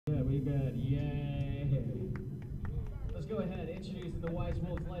ahead. Introducing the Weiss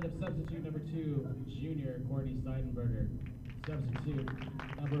Wolves lineup. Substitute number 2, junior Courtney Seidenberger. Substitute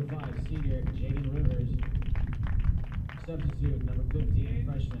number 5, senior Jaden Rivers. Substitute number 15,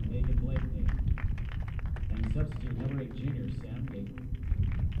 freshman Megan Blakeney. And substitute number 8, junior Sam Gate.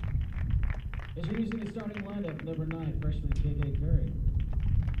 Introducing the starting lineup. Number 9, freshman KK Curry.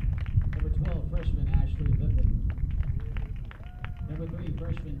 Number 12, freshman Ashley Vippen. Number 3,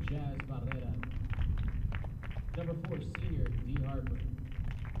 freshman Jazz Barrera. Number 4, senior D. Harper.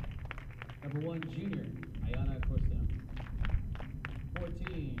 Number 1, junior Ayana Acosta.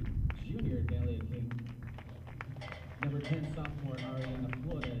 14, junior Delia King. Number 10, sophomore Ariana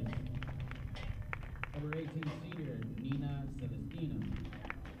Flores. Number 18, senior Nina Celestino.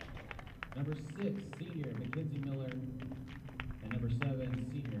 Number 6, senior Mackenzie Miller. And number 7,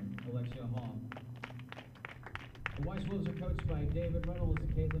 senior Alexia Hall. The Weiss Wolves are coached by David Reynolds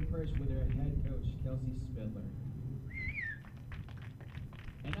and Caitlin Frisch with their head coach, Kelsey Spindler.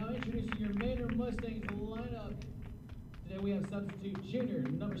 And now introducing your MANOR Mustangs lineup. Today we have substitute junior,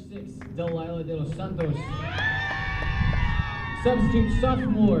 number 6, Delilah de los Santos. Substitute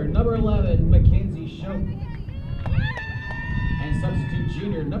sophomore, number 11, Mackenzie Shope. And substitute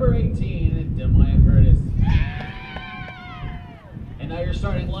junior, number 18, Demaya Curtis. And now your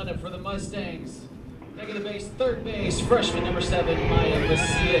starting lineup for the Mustangs. Taking the base, third base, freshman number 7, Maya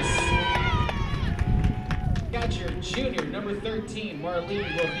Macias. Got your junior, number 13, Marlene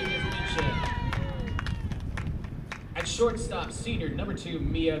Rodriguez-Miche. At shortstop, senior, number 2,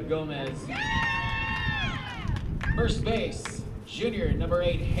 Mia Gomez. First base, junior, number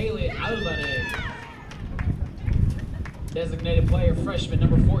 8, Haley Alvarez. Designated player, freshman,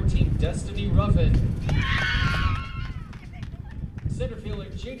 number 14, Destiny Ruffin. Center fielder,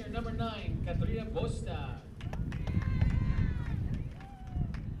 junior, number 9, Katrina Bosta.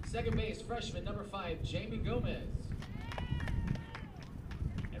 Second base, freshman, number 5, Jamie Gomez.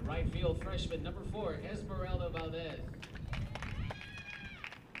 And right field, freshman, number 4, Esmeralda Valdez.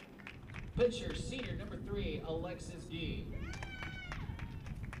 Pitcher, senior, number 3, Alexis Gee.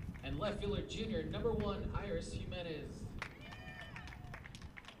 And left fielder, junior, number 1, Iris Jimenez.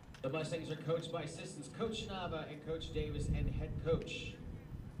 The Mustangs are coached by assistants Coach Nava and Coach Davis and head coach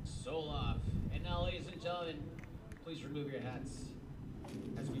Soloff. And now, ladies and gentlemen, please remove your hats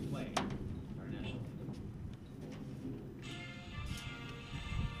as we play our national anthem.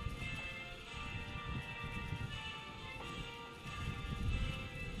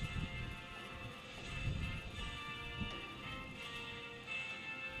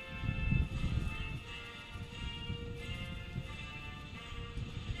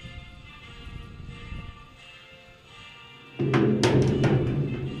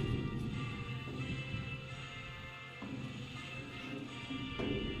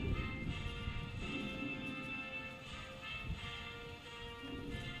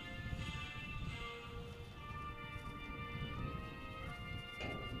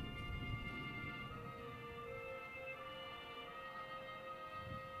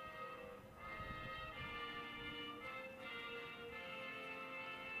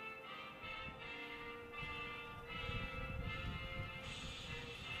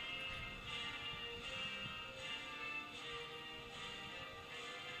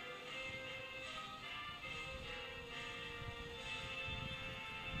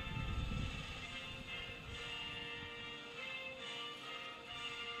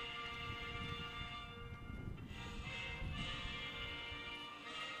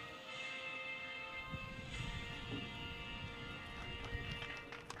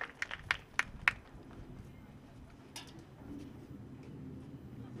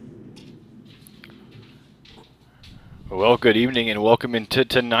 Well, good evening and welcome into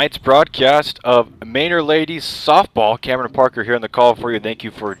tonight's broadcast of MANOR Ladies Softball. Cameron Parker here on the call for you. Thank you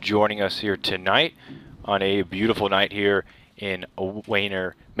for joining us here tonight on a beautiful night here in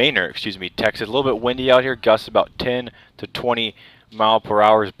MANOR, Texas. A little bit windy out here, gusts about 10 to 20 mile per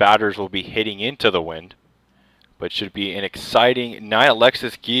hour. Batters will be hitting into the wind, but should be an exciting night.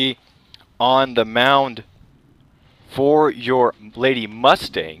 Alexis Gee on the mound for your Lady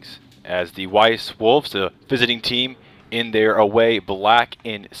Mustangs as the Weiss Wolves, the visiting team, in their away black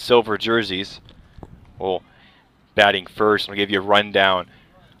and silver jerseys. Well, batting first, I'll give you a rundown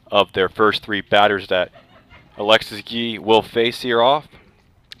of their first 3 batters that Alexis Gee will face here off.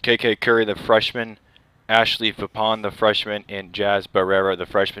 KK Curry, the freshman, Ashley Vipon, the freshman, and Jazz Barrera, the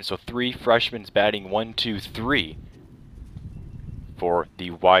freshman. So 3 freshmen batting 1, 2, 3 for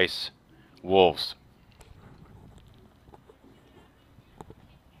the Weiss Wolves.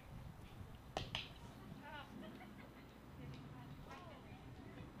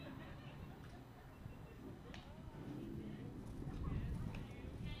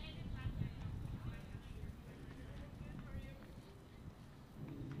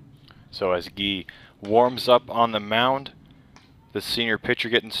 So as Guy warms up on the mound, the senior pitcher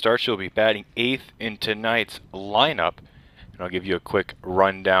getting started. She'll be batting 8th in tonight's lineup. And I'll give you a quick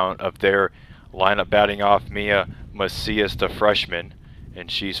rundown of their lineup. Batting off, Mia Macias, the freshman, and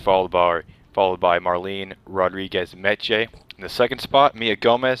she's followed by Marlene Rodriguez Meche. In the second spot, Mia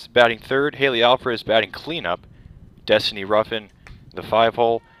Gomez batting 3rd, Haley Alvarez batting cleanup, Destiny Ruffin, the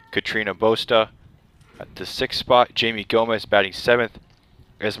 5-hole, Katrina Bosta. At the 6th spot, Jamie Gomez batting 7th,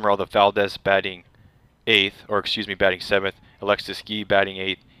 Esmeralda Valdez batting 7th, Alexis Gee batting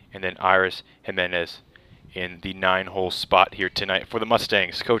 8th, and then Iris Jimenez in the 9-hole spot here tonight for the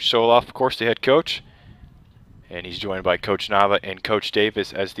Mustangs. Coach Soloff, of course, the head coach, and he's joined by Coach Nava and Coach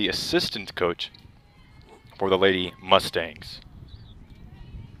Davis as the assistant coach for the Lady Mustangs.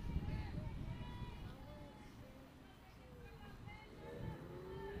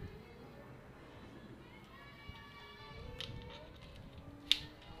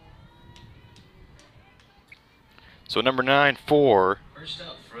 So number 9 for... First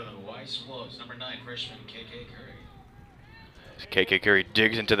up for the Weiss Wolves, number 9 freshman KK Curry. KK Curry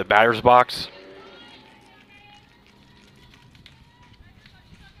digs into the batter's box.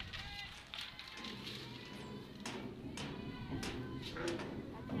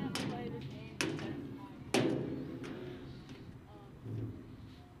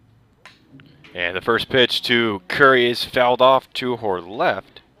 And the first pitch to Curry is fouled off to her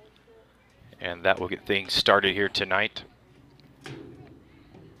left. And that will get things started here tonight.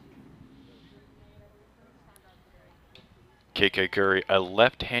 KK Curry, a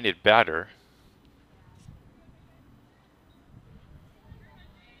left-handed batter.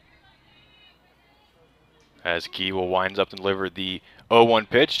 As Key will winds up and deliver the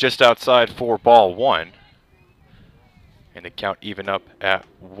 0-1 pitch just outside for ball 1. And the count even up at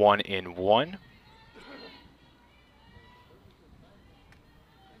 1-1.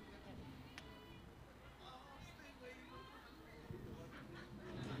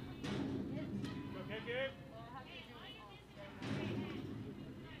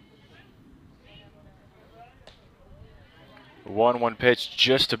 One pitch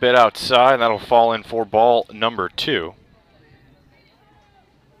just a bit outside, and that'll fall in for ball number 2.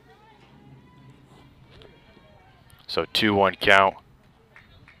 So 2-1 count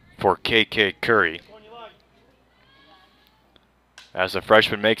for KK Curry. As the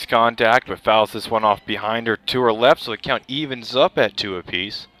freshman makes contact, but fouls this one off behind her to her left, so the count evens up at 2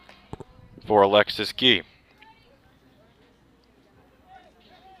 apiece for Alexis Gee.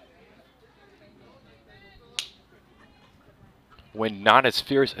 Wind not as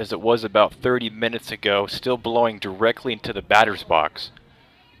fierce as it was about 30 minutes ago, still blowing directly into the batter's box.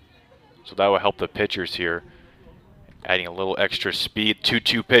 So that will help the pitchers here, adding a little extra speed.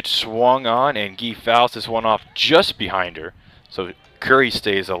 2-2 pitch swung on, and Gee fouls this one off just behind her. So Curry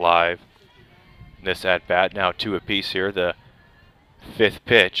stays alive in this at-bat. Now 2 apiece here, the 5th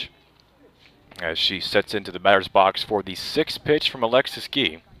pitch, as she sets into the batter's box for the 6th pitch from Alexis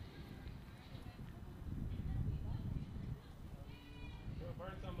Gee.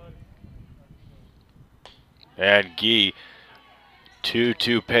 And Gee,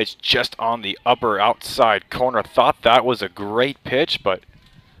 2-2 pitch just on the upper outside corner. Thought that was a great pitch, but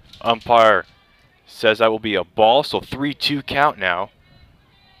umpire says that will be a ball, so 3-2 count now.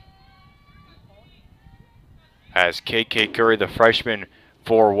 As KK Curry, the freshman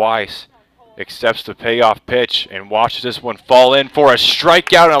for Weiss, accepts the payoff pitch and watches this one fall in for a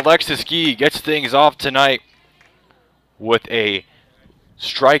strikeout, and Alexis Gee gets things off tonight with a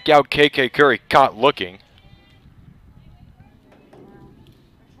strikeout. KK Curry caught looking.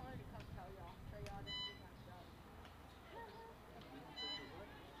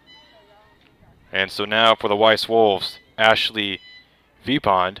 And so now for the Weiss Wolves, Ashley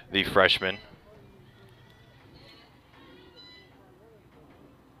Vipond, the freshman.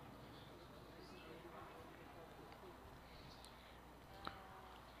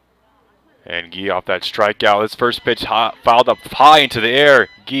 And Gee off that strikeout. This first pitch fouled up high into the air.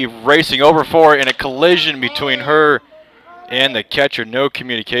 Gee racing over for it, and a collision between her and the catcher. No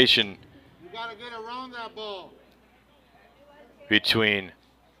communication between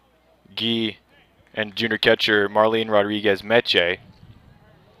Gee and junior catcher Marlene Rodriguez Meche.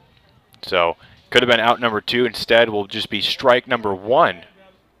 So could have been out number 2. Instead will just be strike number 1.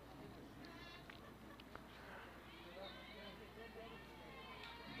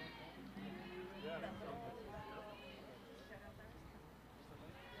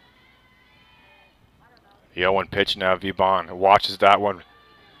 The 0-1 pitch now. Vibon watches that one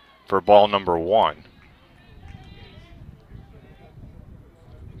for ball number 1.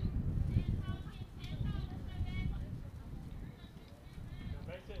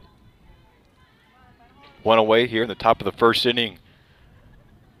 One away here in the top of the first inning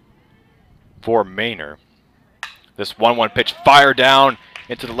for MANOR. This 1-1 pitch fire down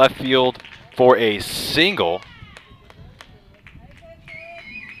into the left field for a single.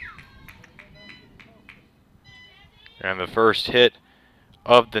 And the first hit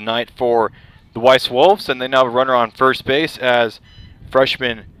of the night for the Weiss Wolves, and they now have a runner on first base as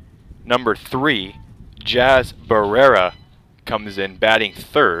freshman number 3, Jazz Barrera, comes in batting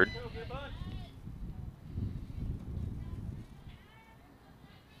third.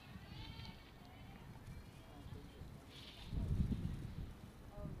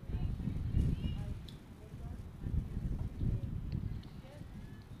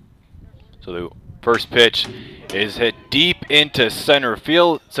 So the first pitch is hit deep into center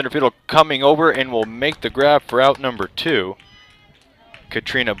field. Center field coming over and will make the grab for out number 2.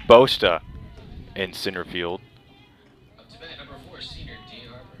 Katrina Bosta in center field. Up to bat, number 4, senior D.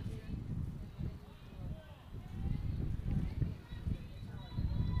 Harper.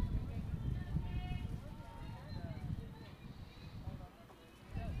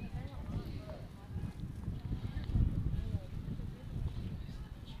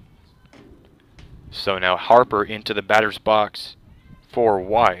 So now Harper into the batter's box for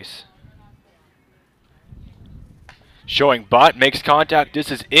Weiss. Showing butt, makes contact.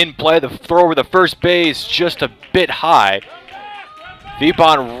 This is in play. The throw over the first base just a bit high.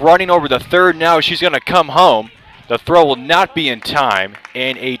 Vype running over the third now. She's going to come home. The throw will not be in time.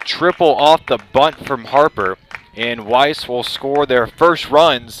 And a triple off the bunt from Harper. And Weiss will score their first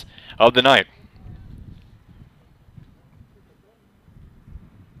runs of the night.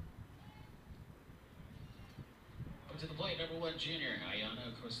 Up to the plate, number 1, junior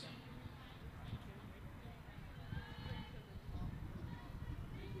Ayana Costa.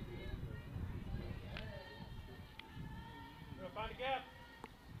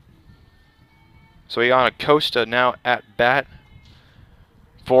 So Ayana Costa now at bat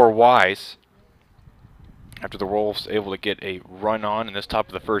for Weiss after the Wolves able to get a run on in this top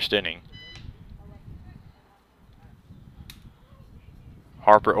of the first inning.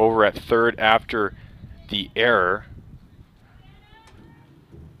 Harper over at third after the error.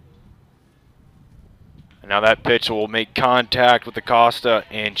 And now that pitch will make contact with Acosta,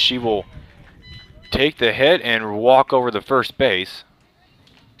 and she will take the hit and walk over the first base.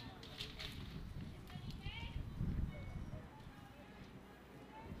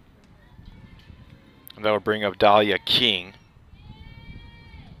 And that will bring up Dahlia King.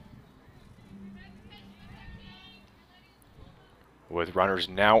 With runners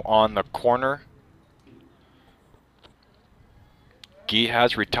now on the corner. Gee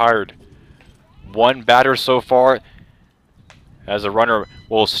has retired one batter so far, as a runner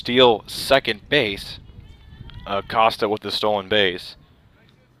will steal second base. Acosta with the stolen base.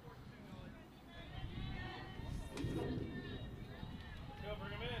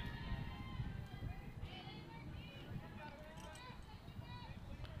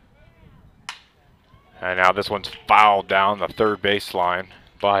 And now this one's fouled down the third baseline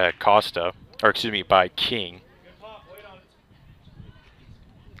by Acosta, or excuse me, by King.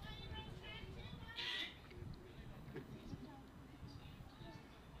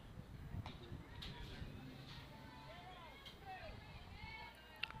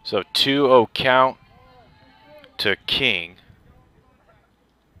 So 2-0 count to King.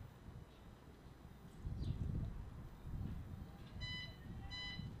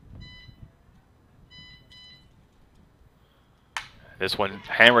 This one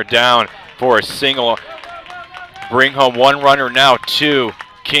hammered down for a single. Bring home one runner, now 2.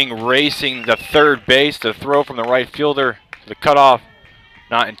 King racing the third base. The throw from the right fielder. The cutoff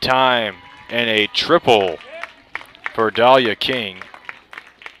not in time. And a triple for Dahlia King.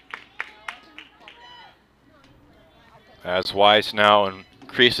 As Weiss now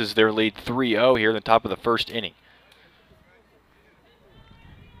increases their lead 3-0 here in the top of the first inning.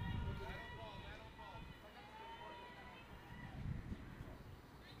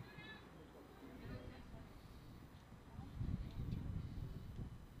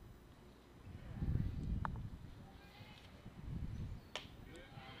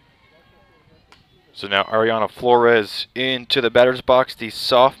 So now Ariana Flores into the batter's box, the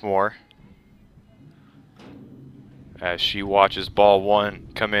sophomore, as she watches ball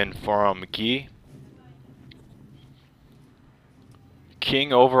 1 come in from McGee.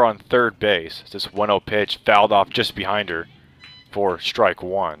 King over on third base. This 1-0 pitch fouled off just behind her for strike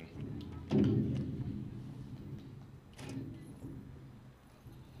 1.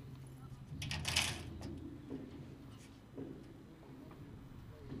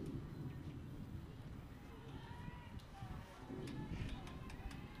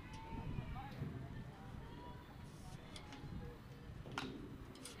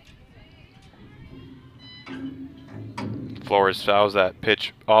 Flores fouls that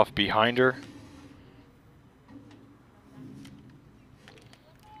pitch off behind her.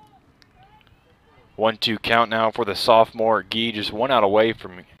 One-two count now for the sophomore. Gee just 1 out away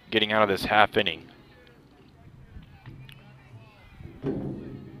from getting out of this half inning.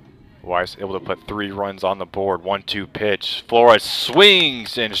 Weiss able to put 3 runs on the board. 1-2 pitch. Flores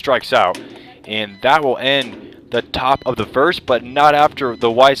swings and strikes out. And that will end the top of the first, but not after the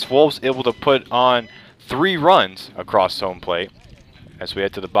Weiss Wolves able to put on 3 runs across home plate. As we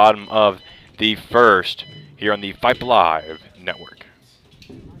head to the bottom of the first here on the Vype Live Network.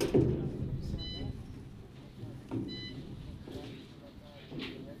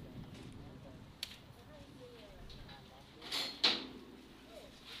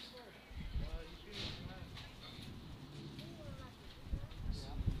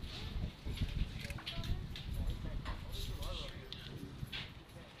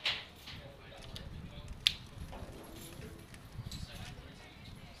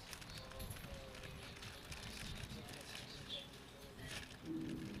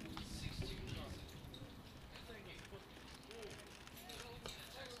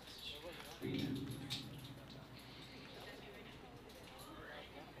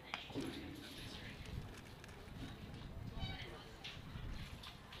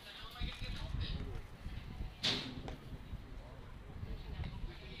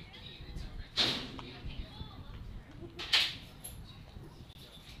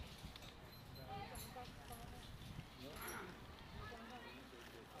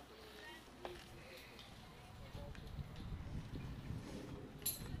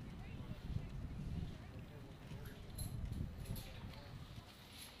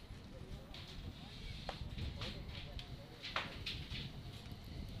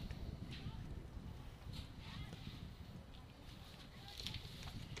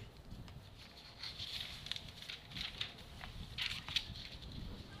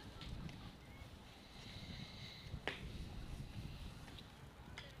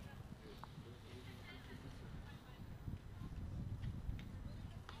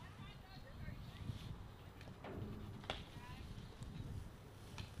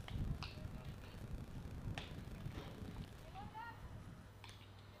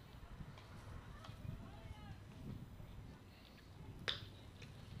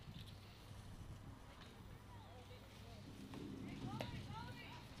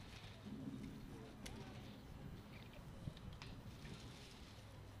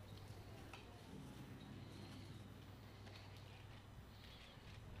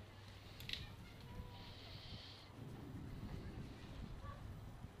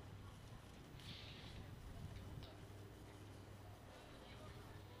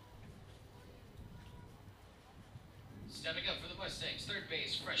 Stepping up for the Mustangs, third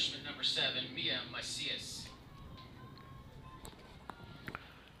base, freshman number 7, Mia Macias.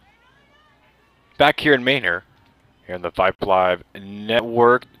 Back here in Manor, here on the Vype Live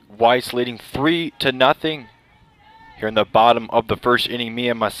Network, Weiss leading 3-0 here in the bottom of the first inning.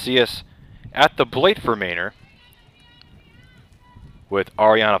 Mia Macias at the plate for Manor, with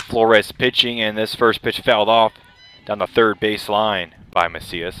Ariana Flores pitching, and this first pitch fouled off down the third base line by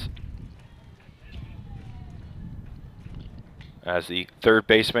Macias. As the third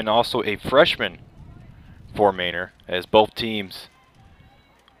baseman, also a freshman for Manor, as both teams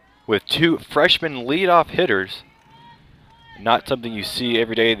with 2 freshman leadoff hitters. Not something you see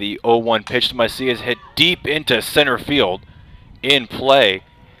every day. The 0-1 pitch to Macias hit deep into center field in play,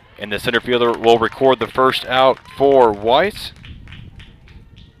 and the center fielder will record the first out for Weiss.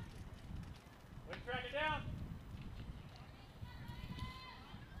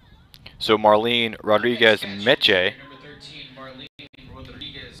 So Marlene Rodriguez Meche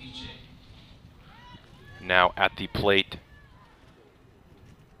now at the plate.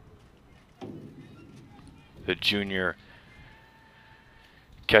 The junior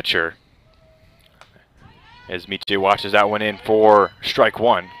catcher, as Miche watches that one in for strike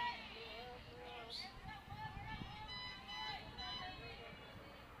 1.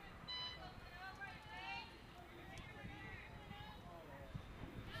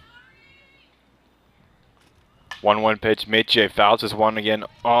 One pitch. Miche fouls this one again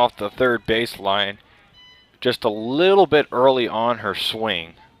off the third baseline. Just a little bit early on her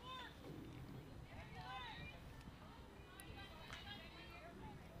swing.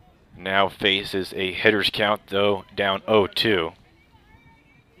 Now faces a hitter's count, though, down 0-2.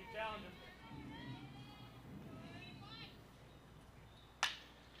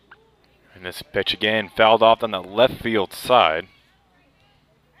 And this pitch again fouled off on the left field side.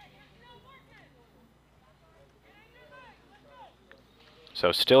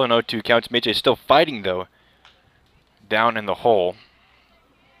 So still an 0-2 count. Miche still fighting, though, down in the hole.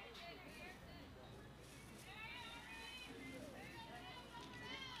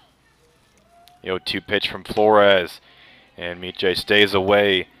 The 0-2 pitch from Flores, and Miche stays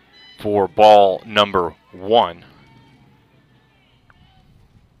away for ball number 1.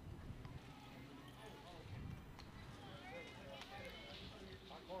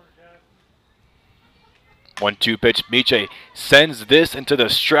 1-2 pitch. Miche sends this into the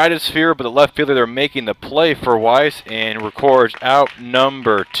stratosphere, but the left fielder, they're making the play for Weiss and records out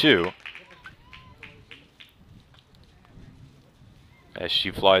number 2. As she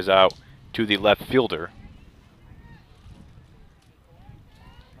flies out to the left fielder.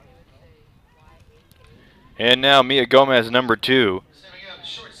 And now Mia Gomez, number 2,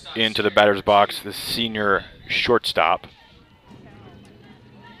 into the batter's box, the senior shortstop.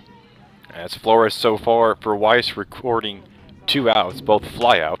 As Flores so far for Weiss recording 2 outs, both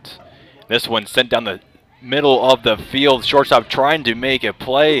flyouts. This one sent down the middle of the field. Shortstop trying to make a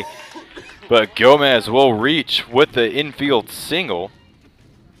play, but Gomez will reach with the infield single.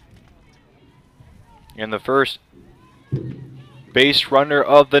 And the first base runner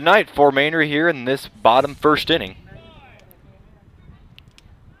of the night for Manor here in this bottom first inning.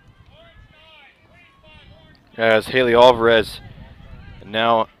 As Haley Alvarez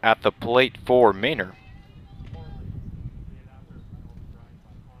now at the plate for Manor.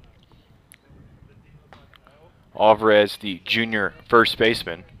 Alvarez, the junior first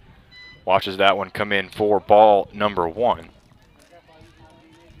baseman, watches that one come in for ball number 1.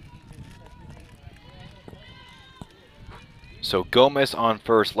 So Gomez on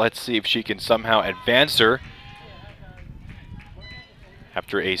first. Let's see if she can somehow advance her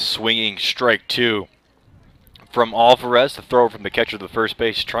after a swinging strike 2 from Alvarez. The throw from the catcher to the first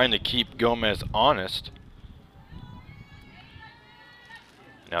base, trying to keep Gomez honest.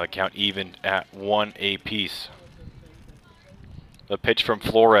 Now the count even at 1 apiece. The pitch from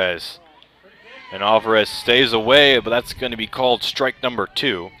Flores, and Alvarez stays away, but that's going to be called strike number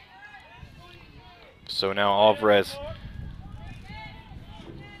 2. So now Alvarez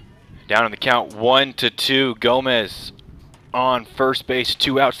down in the count 1-2. Gomez on first base,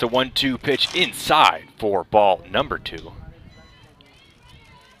 2 outs. The 1-2 pitch inside for ball number 2.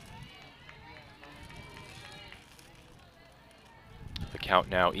 The count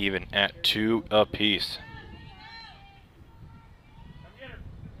now even at 2 apiece.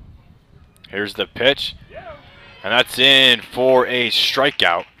 Here's the pitch, and that's in for a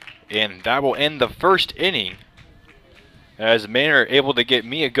strikeout, and that will end the first inning. As Manor able to get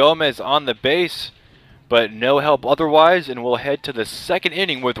Mia Gomez on the base, but no help otherwise, and we'll head to the second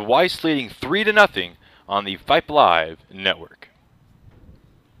inning with Weiss leading 3-0 on the Vype Live Network.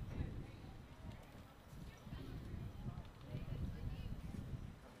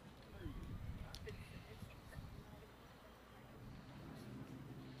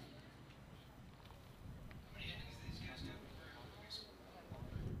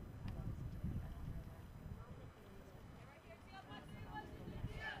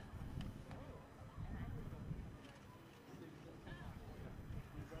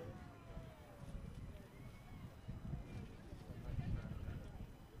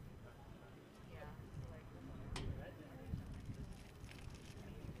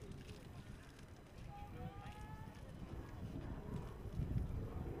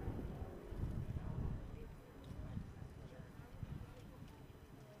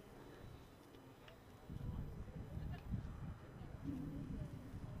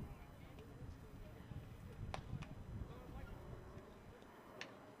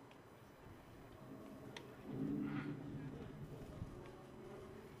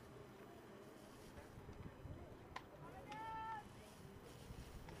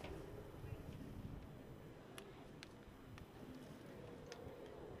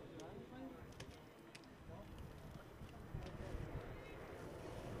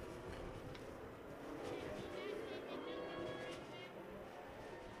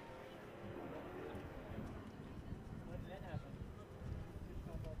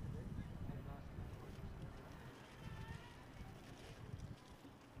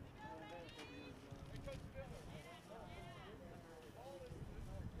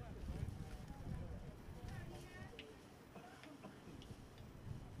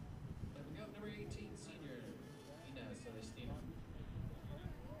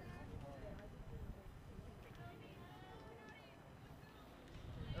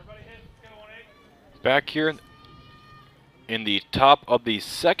 Back here in the top of the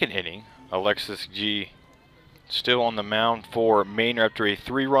second inning, Alexis G still on the mound for Manor after a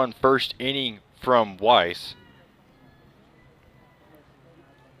 3-run first inning from Weiss.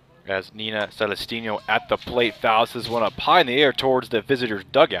 as Nina Celestino at the plate fouls this one up high in the air towards the visitor's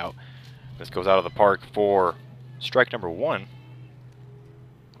dugout. This goes out of the park for strike number 1.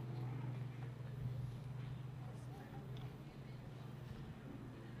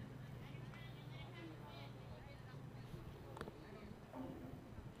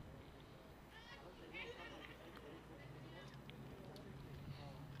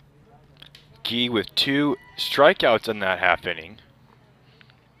 Gee with 2 strikeouts in that half inning.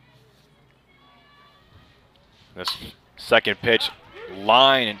 This second pitch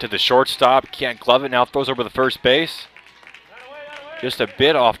line into the shortstop. Can't glove it. Now throws over the first base. Just a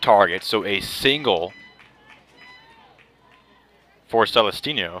bit off target. So a single for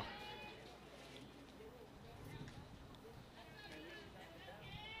Celestino.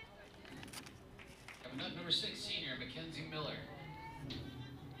 Coming up, number 6, senior Mackenzie Miller.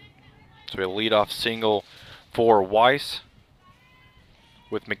 So a leadoff single for Weiss,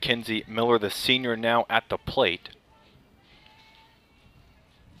 with Mackenzie Miller, the senior, now at the plate.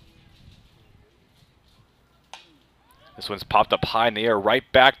 This one's popped up high in the air, right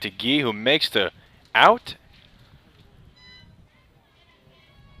back to Guy, who makes the out.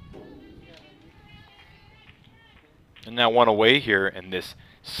 And now one away here in this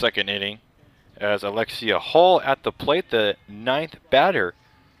second inning, as Alexia Hall at the plate, the 9th batter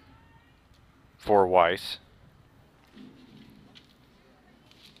for Weiss.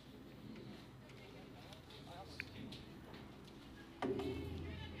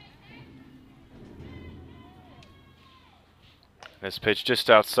 This pitch just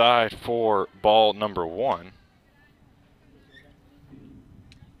outside for ball number 1.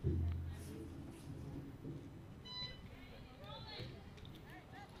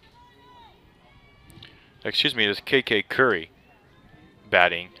 Excuse me, it is KK Curry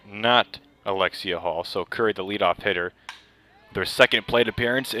batting, not Alexia Hall. So Curry, the leadoff hitter, their second plate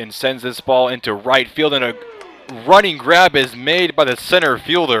appearance, and sends this ball into right field, and a running grab is made by the center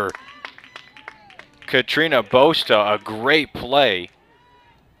fielder, Katrina Bosta. A great play.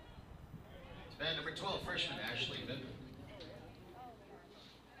 And number 12, freshman Ashley Vype.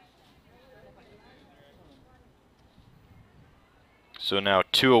 So now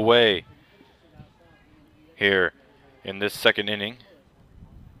 2 away here in this second inning.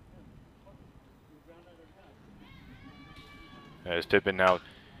 As Pippin now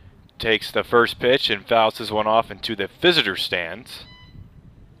takes the first pitch and fouls this one off into the visitor stands.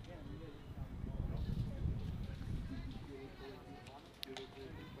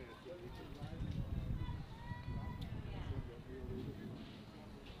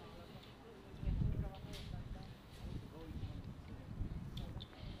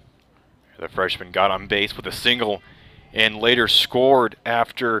 The freshman got on base with a single and later scored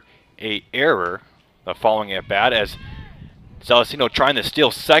after an error the following at bat, as Celestino trying to steal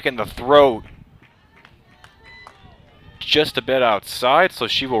second. The throw just a bit outside, so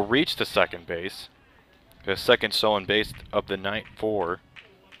she will reach the second base. The second stolen base of the night for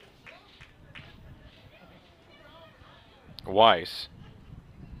Weiss.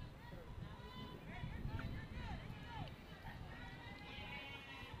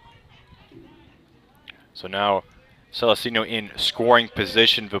 So now Celestino in scoring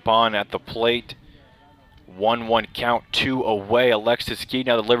position. Vipon at the plate. 1-1 count, 2 away. Alexis Key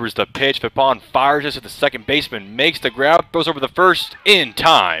now delivers the pitch. Vipon fires this at the second baseman, makes the grab, throws over the first in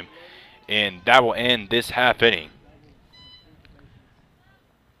time. And that will end this half inning,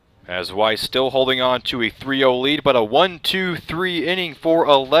 as Weiss still holding on to a 3-0 lead, but a 1-2-3 inning for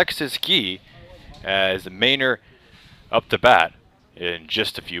Alexis Key, as MANOR up to bat in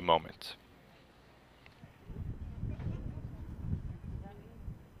just a few moments.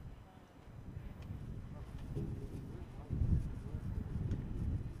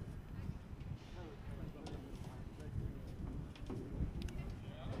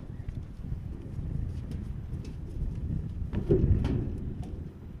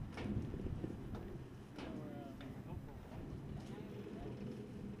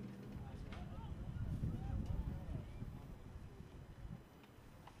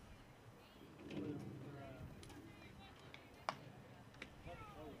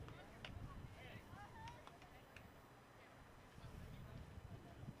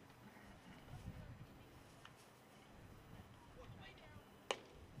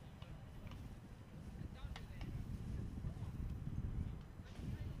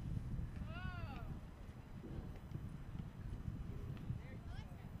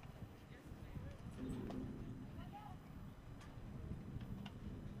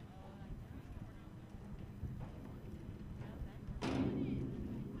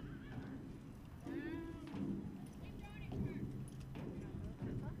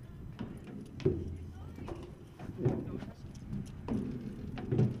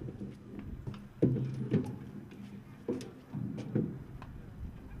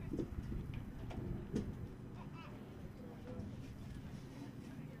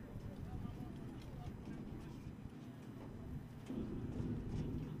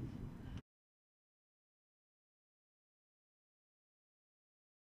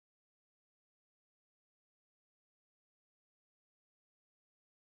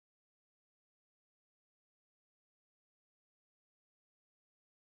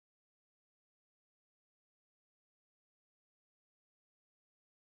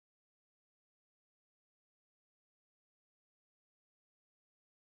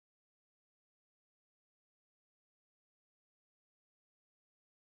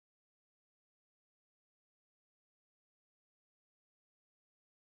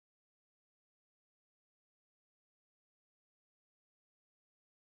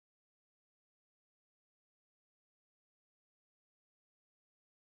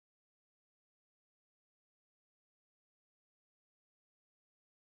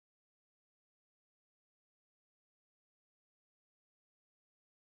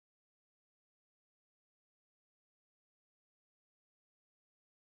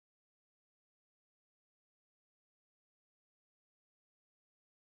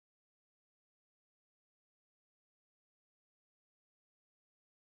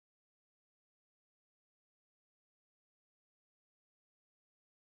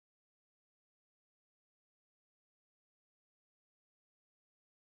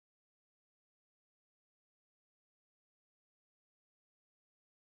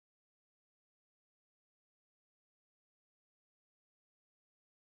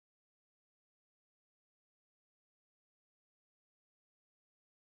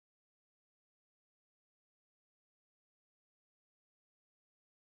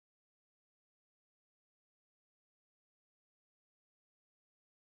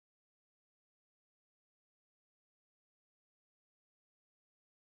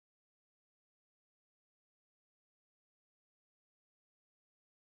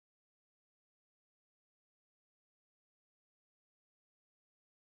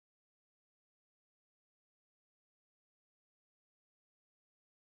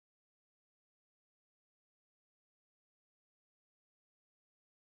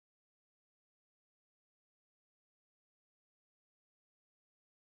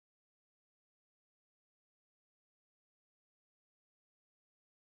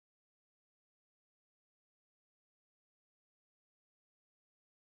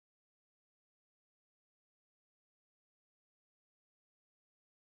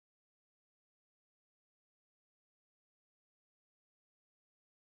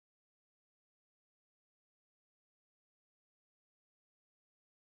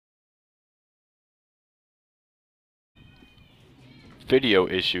 Video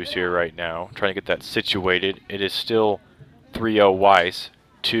issues here right now. Trying to get that situated. It is still 3-0 Weiss.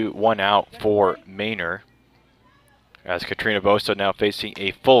 1 out for MANOR. As Katrina Bosta now facing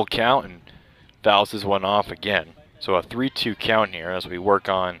a full count and fouls this one off again. So a 3-2 count here as we work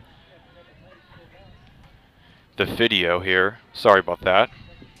on the video here. Sorry about that.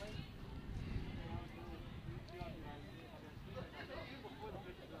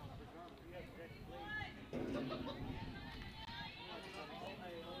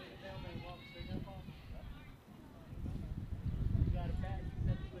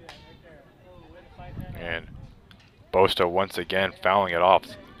 And Bosta once again fouling it off,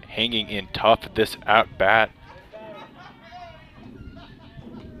 hanging in tough this at bat.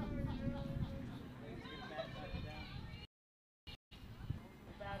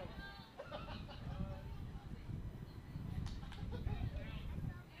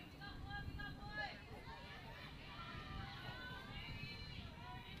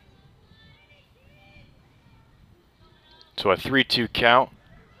 So a 3-2 count.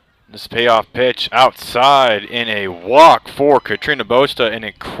 This payoff pitch outside in a walk for Katrina Bosta, an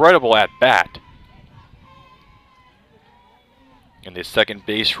incredible at-bat. And the second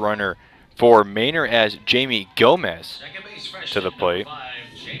base runner for MANOR as Jamie Gomez to the plate. 5,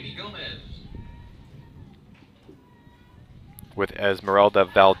 Jamie Gomez. With Esmeralda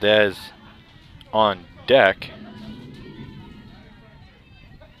Valdez on deck.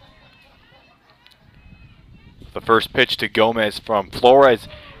 The first pitch to Gomez from Flores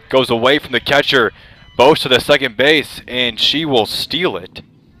goes away from the catcher. Bosta to the second base, and she will steal it.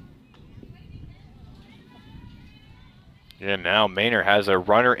 And now MANOR has a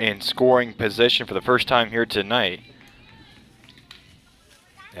runner in scoring position for the first time here tonight.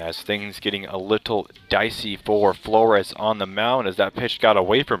 As things getting a little dicey for Flores on the mound as that pitch got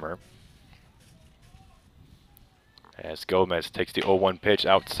away from her. as Gomez takes the 0-1 pitch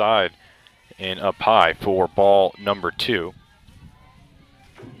outside and up high for ball number 2.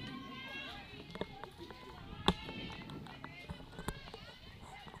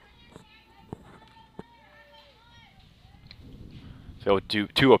 So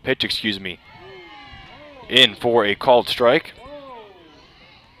 2-0 pitch, excuse me, in for a called strike.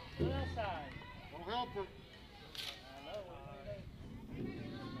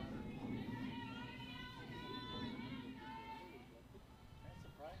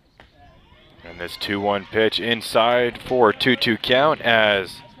 And this 2-1 pitch inside for a 2-2 count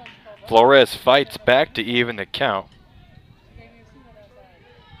as Flores fights back to even the count.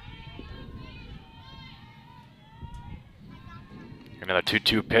 Another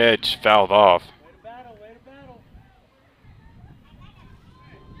 2-2 pitch fouled off.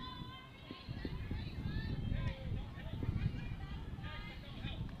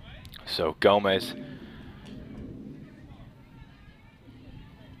 So Gomez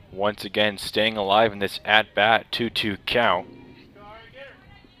once again staying alive in this at-bat 2-2 count.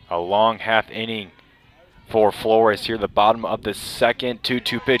 A long half inning for Flores here, the bottom of the second.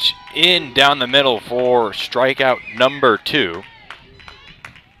 2-2 pitch in down the middle for strikeout number 2.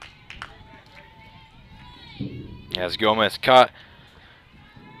 As Gomez caught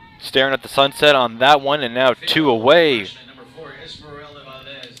staring at the sunset on that one, and now 2 away.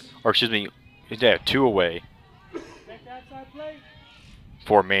 Or excuse me, yeah, 2 away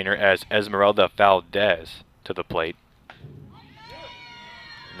for Manor as Esmeralda Valdez to the plate.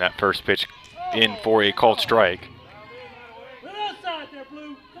 And that first pitch in for a called strike.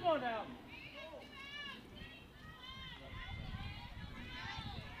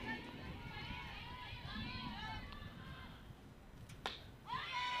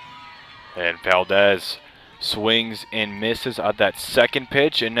 And Valdez swings and misses on that second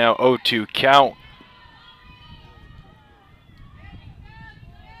pitch, and now 0-2 count.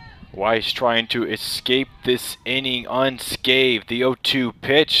 Weiss trying to escape this inning unscathed. The 0-2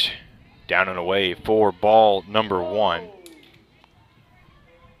 pitch down and away for ball number 1.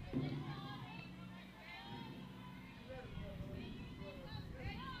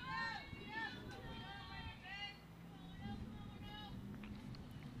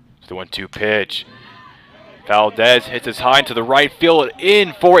 The 1-2 pitch. Valdez hits his high into the right field,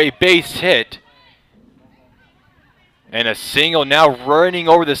 in for a base hit. And a single, now running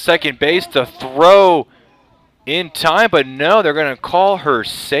over the second base to throw in time, but no, they're going to call her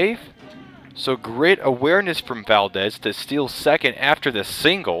safe. So great awareness from Valdez to steal second after the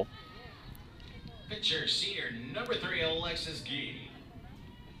single. Pitcher, senior, number 3, Alexis Gee.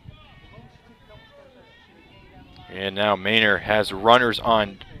 And now Manor has runners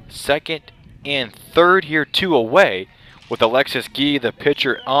on second and third here, 2 away, with Alexis Gee, the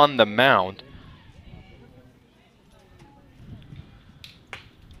pitcher, on the mound.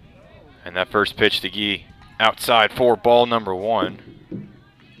 And that first pitch to Gee outside for ball number 1.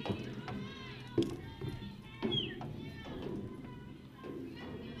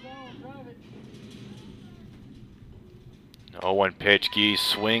 No 0-1 pitch. Gee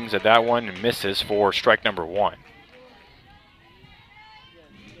swings at that one and misses for strike number 1.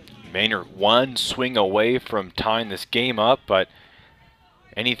 Manor 1 swing away from tying this game up, but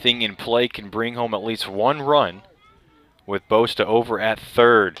anything in play can bring home at least 1 run with Bosta over at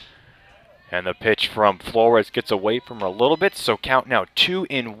third. And the pitch from Flores gets away from her a little bit, so count now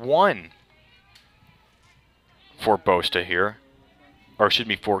 2-1 for Bosta here. Or excuse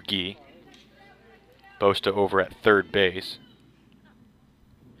me, for Gee. Bosta over at third base.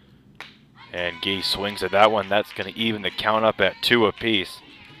 And Gee swings at that one. That's going to even the count up at 2 apiece.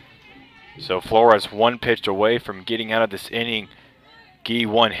 So Flores 1 pitch away from getting out of this inning. Gee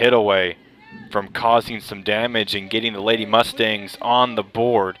 1 hit away from causing some damage and getting the Lady Mustangs on the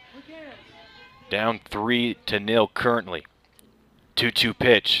board. Down 3-0 currently. 2-2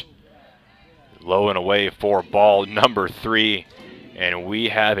 pitch. Low and away for ball number 3. And we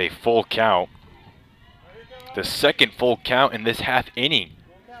have a full count. The second full count in this half inning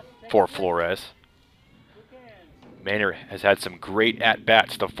for Flores. Manor has had some great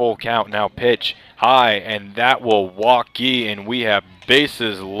at-bats. The full count now, pitch high, and that will walk Gee, and we have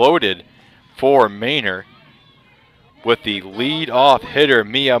bases loaded for Manor with the lead-off hitter,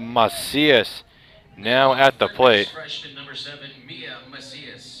 Mia Macias, now at the plate. Freshman number 7, Mia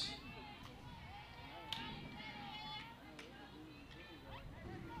Macias.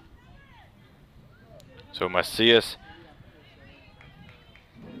 So Macias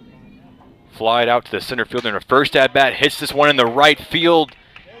flied out to the center field in her first at-bat, hits this one in the right field.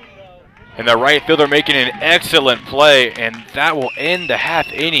 And the right fielder making an excellent play, and that will end the half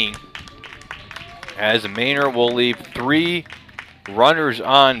inning. as Manor will leave 3 runners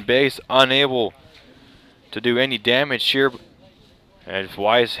on base, unable to do any damage here. As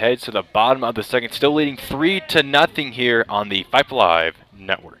Weiss heads to the bottom of the second, still leading 3-0 here on the Vype Live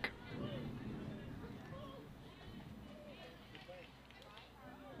network.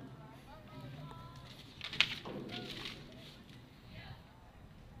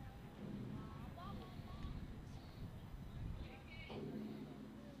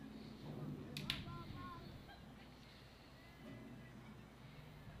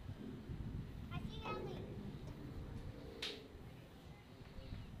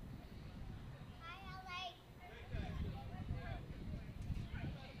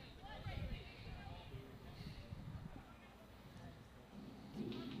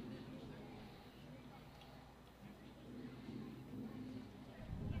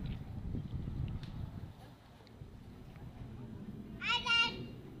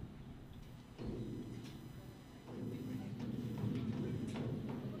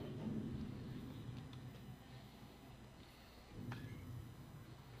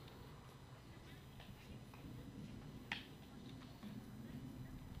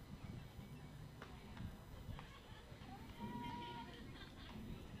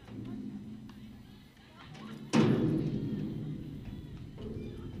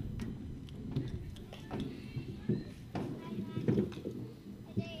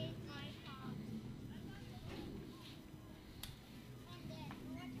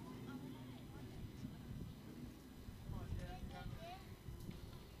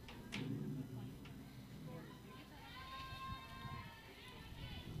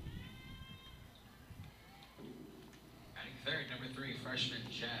 Third, number 3, freshman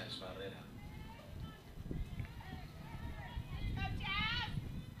Jazz Valera.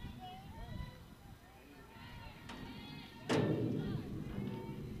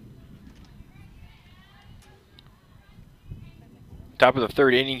 Top of the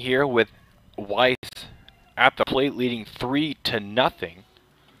third inning here with Weiss at the plate, leading 3-0.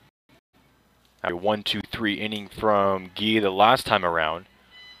 After 1-2-3 inning from Guy the last time around.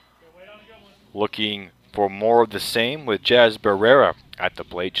 Looking for more of the same with Jazz Barrera at the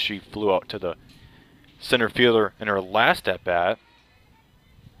plate. She flew out to the center fielder in her last at bat.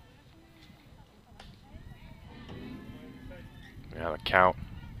 Now the count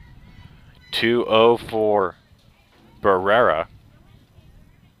 2-0 for Barrera.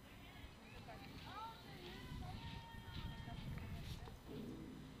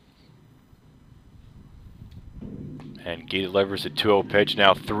 And Guy delivers a 2-0 pitch.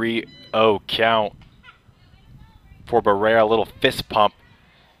 Now 3-0 count for Barrera. A little fist pump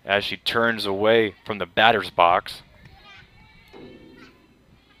as she turns away from the batter's box.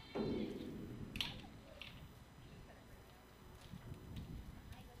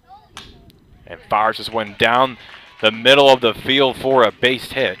 And fires this one down the middle of the field for a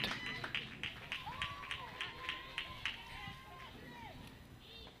base hit.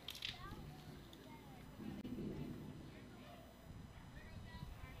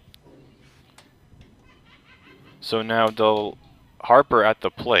 So now Harper at the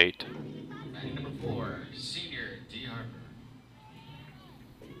plate. And number 4, senior D. Harper.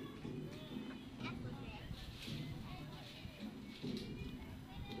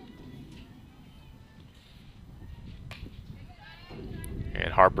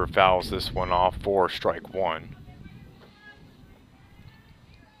 And Harper fouls this one off for strike 1.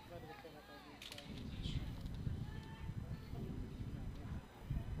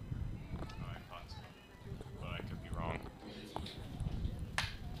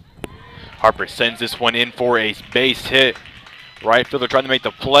 Harper sends this one in for a base hit. Right fielder trying to make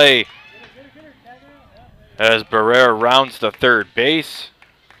the play as Barrera rounds the third base.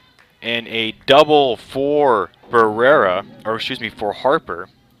 And a double for Barrera, or excuse me, for Harper.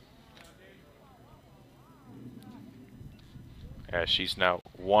 As she's now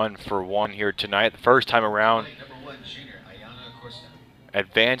 1 for 1 here tonight. The first time around,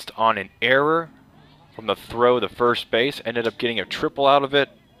 advanced on an error from the throw to first base. Ended up getting a triple out of it.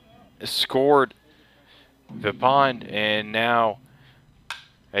 Scored Vipond, and now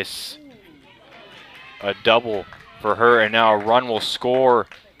a double for her, and now a run will score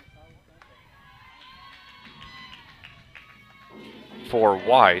for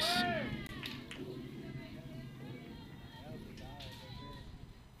Weiss.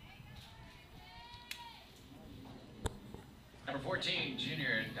 Number 14,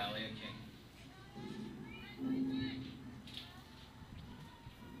 junior Dahlia King.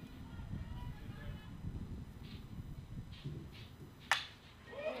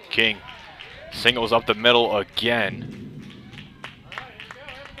 King singles up the middle again.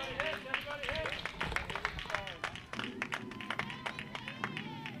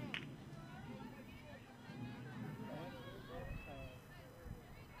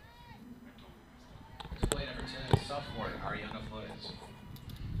 sophomore Ariana Flores.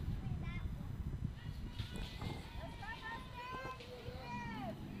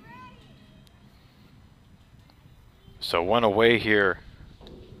 So one away here.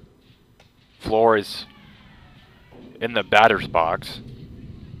 Flores in the batter's box.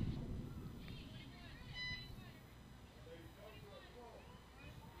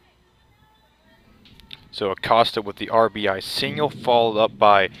 So Acosta with the RBI single, followed up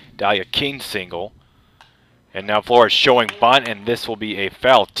by Dahlia King single. And now Flores showing bunt, and this will be a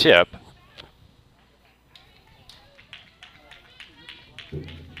foul tip.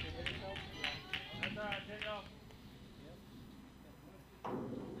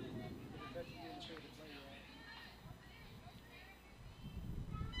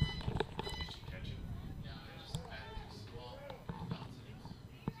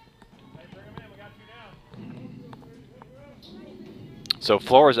 So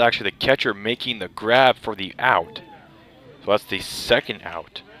Flores actually the catcher making the grab for the out. So that's the second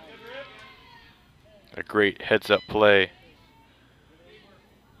out. A great heads-up play.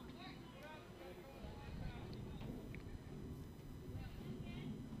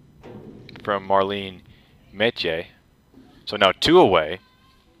 From Marlene Meche. So now 2 away.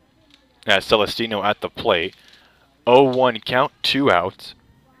 As Celestino at the plate. 0-1 count, 2 outs.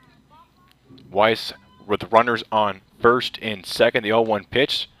 Weiss with runners on first and second. The 0-1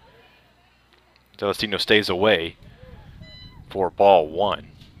 pitch. Celestino stays away for ball 1.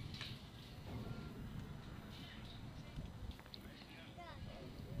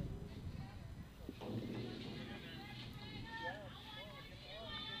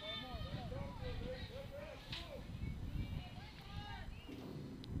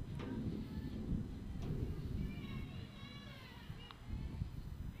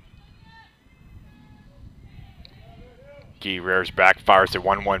 Guy rears back, fires the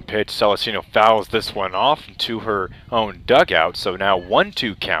 1-1 pitch. Celestino fouls this one off into her own dugout. So now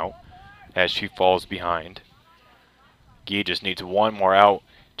 1-2 count as she falls behind. Guy just needs one more out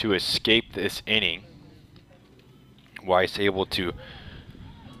to escape this inning. Weiss able to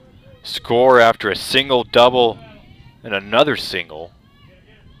score after a single, double, and another single,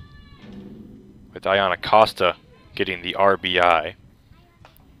 with Diana Costa getting the RBI.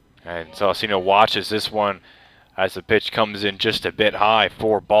 And Celestino watches this one as the pitch comes in just a bit high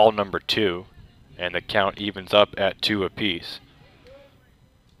for ball number 2, and the count evens up at 2 apiece.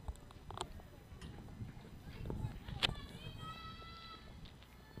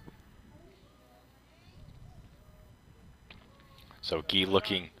 So Guy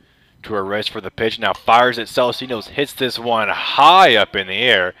looking to arrest for the pitch, now fires at Celestino, hits this one high up in the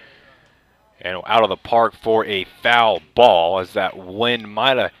air and out of the park for a foul ball, as that wind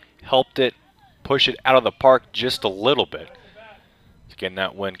might have helped it push it out of the park just a little bit. Again,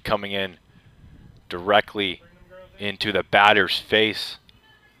 that wind coming in directly into the batter's face.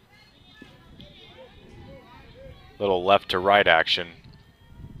 Little left to right action.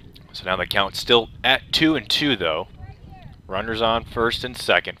 So now the count's still at 2-2 though. Runners on first and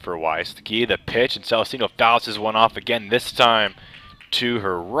second for Weiss. Guy the pitch, and Celestino fouls his one off again, this time to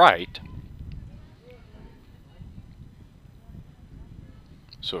her right.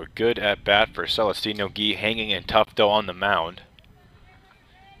 So a good at bat for Celestino. Guy hanging in tough though on the mound.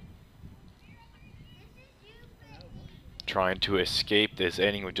 Trying to escape this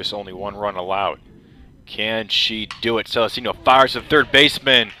inning with just only 1 run allowed. Can she do it? Celestino fires the third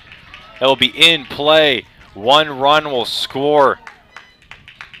baseman. That will be in play. 1 run will score.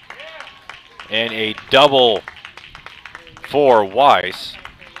 And a double for Weiss.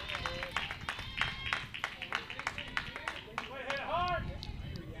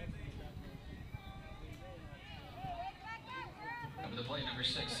 Number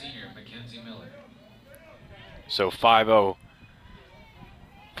 6, senior Mackenzie Miller. So 5-0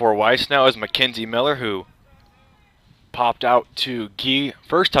 for Weiss now is Mackenzie Miller, who popped out to Guy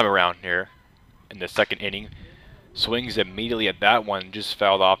first time around here in the second inning. Swings immediately at that one, just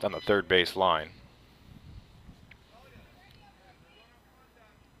fouled off on the third base line.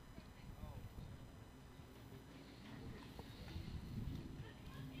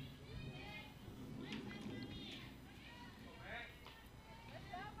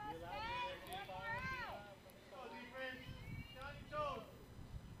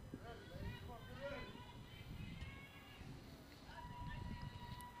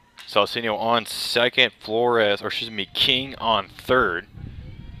 Celestino on second, Flores, or excuse me, King on third.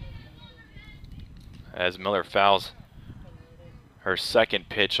 As Miller fouls her second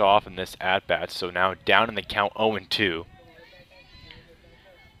pitch off in this at-bat, so now down in the count 0-2.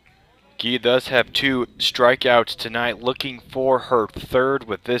 Guy does have 2 strikeouts tonight, looking for her third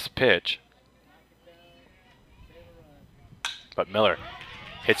with this pitch. But Miller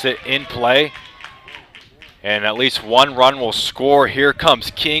hits it in play. And at least one run will score. Here comes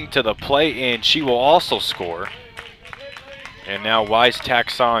King to the plate, and she will also score. And now Weiss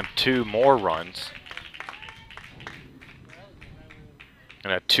tacks on 2 more runs.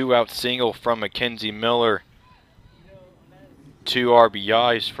 And a 2-out single from Mackenzie Miller. 2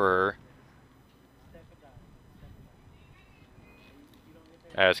 RBIs for her.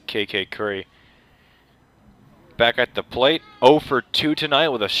 As KK Curry back at the plate, 0 for 2 tonight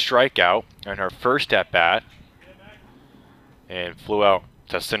with a strikeout in her first at bat, and flew out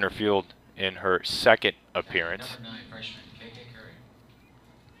to center field in her second appearance. Number 9, freshman KK Curry.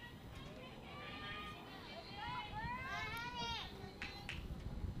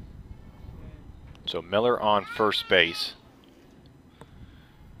 So Miller on first base,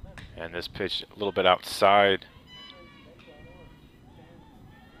 and this pitch a little bit outside.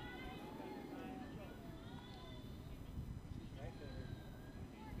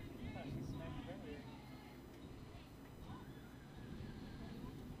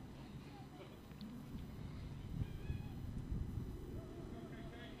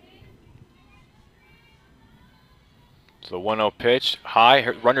 The 1-0 pitch, high,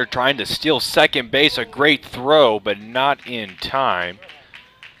 her runner trying to steal second base, a great throw, but not in time.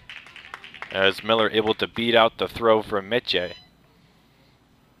 As Miller able to beat out the throw from Mitchell.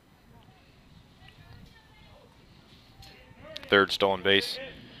 Third stolen base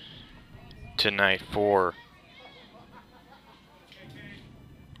tonight for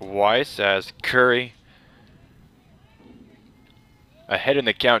Weiss, as Curry ahead in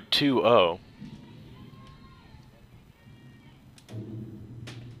the count 2-0.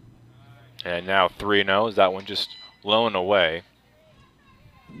 And now 3-0, is that one just blown away.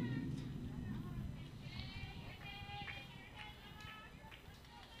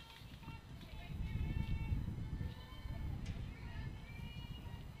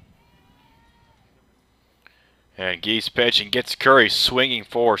 And Geese pitch and gets Curry swinging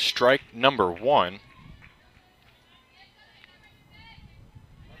for strike number 1.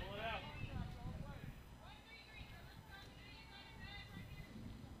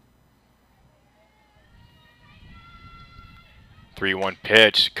 Three-one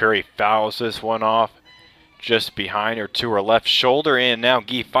pitch. Curry fouls this one off just behind her to her left shoulder, and now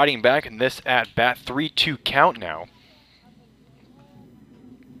Gee fighting back in this at bat. 3-2 count now.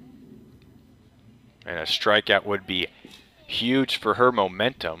 And a strikeout would be huge for her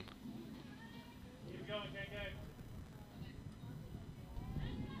momentum.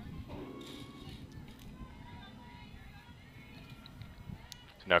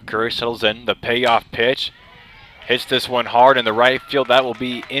 Now Curry settles in, the payoff pitch. Hits this one hard in the right field. That will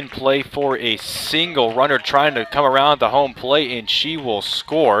be in play for a single. Runner trying to come around the home plate, and she will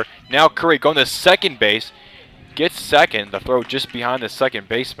score. Now Curry going to second base. Gets second. The throw just behind the second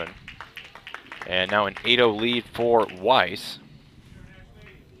baseman. And now an 8-0 lead for Weiss.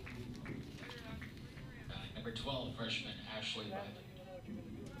 Number 12, freshman Ashley Vype.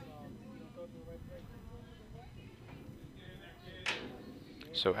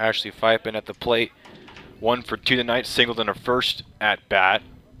 So Ashley Vype in at the plate. 1 for 2 tonight, singled in her first at bat.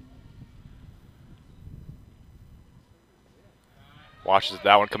 Watches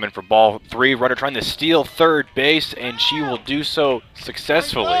that one come in for ball 3. Runner trying to steal third base, and she will do so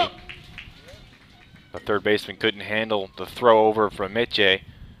successfully. The third baseman couldn't handle the throw over from Mitchell.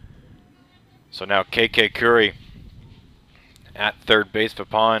 So now KK Curry at third base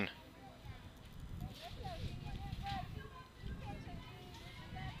upon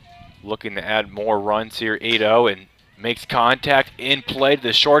looking to add more runs here. 8-0, and makes contact in play to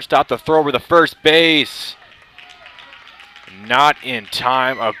the shortstop. The throw over the first base. Not in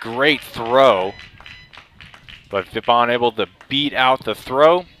time. A great throw. But Vipon able to beat out the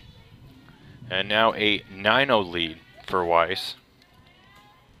throw. And now a 9-0 lead for Weiss.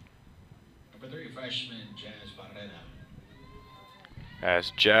 Number 3, freshman Jazz Barrera.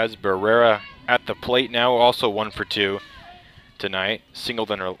 As Jazz Barrera at the plate now, also 1 for 2 tonight.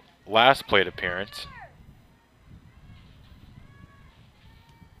 Singled in her last plate appearance.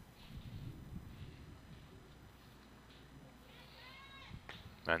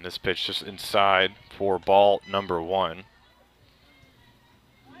 And this pitch just inside for ball number 1.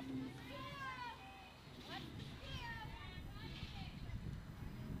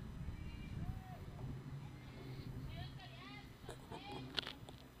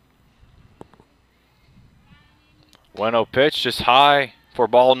 One-0 pitch, just high for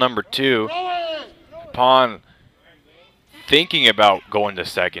ball number 2. Upon thinking about going to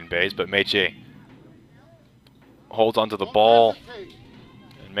second base, but Meche holds onto the ball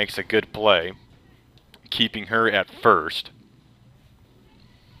and makes a good play, keeping her at first.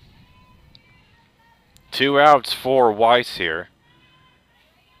 2 outs for Weiss here.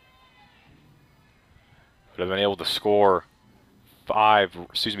 Would have been able to score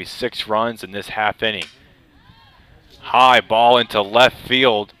 6 runs in this half inning. High ball into left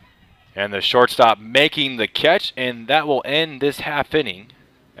field, and the shortstop making the catch, and that will end this half inning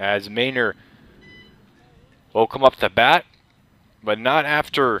as Manor will come up to bat, but not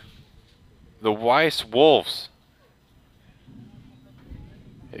after the Weiss Wolves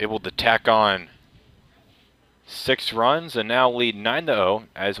able to tack on 6 runs and now lead 9-0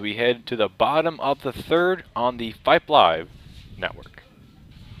 as we head to the bottom of the 3rd on the Vype Live network.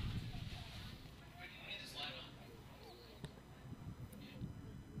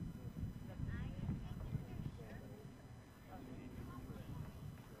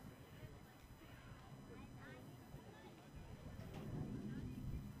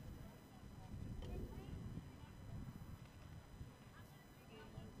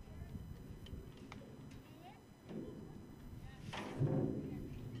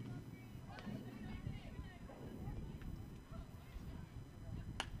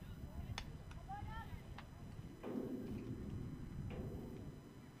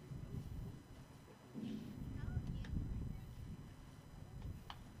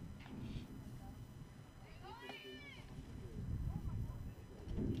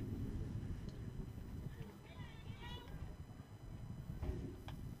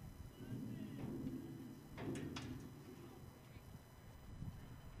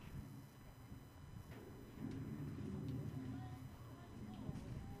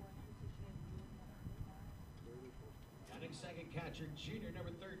 Second catcher, junior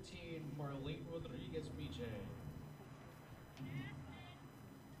number 13, Marlene Rodriguez-Miche.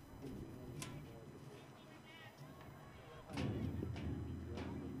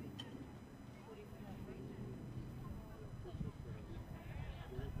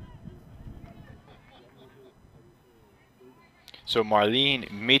 So Marlene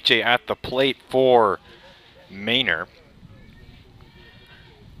Miche at the plate for Manor.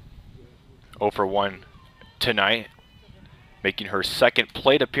 0 for 1 tonight, making her 2nd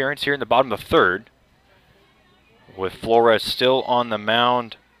plate appearance here in the bottom of the 3rd, with Flores still on the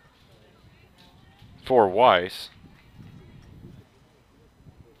mound for Weiss.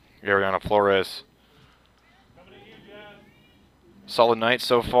 Ariana Flores. Solid night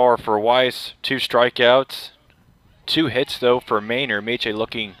so far for Weiss. 2 strikeouts. 2 hits though for Manor. Miche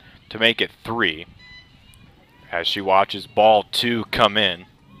looking to make it 3 as she watches ball 2 come in.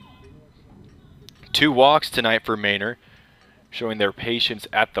 2 walks tonight for Manor, showing their patience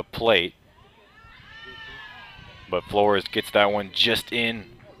at the plate. But Flores gets that one just in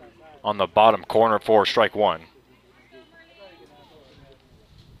on the bottom corner for strike 1.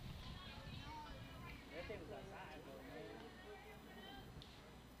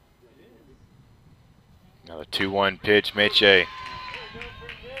 Now the 2-1 pitch, Miche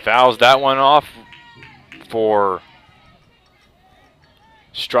fouls that one off for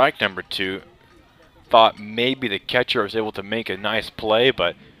strike number 2. Thought maybe the catcher was able to make a nice play,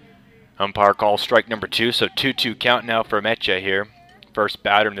 but umpire calls strike number 2, so 2-2 count now for Miche here. First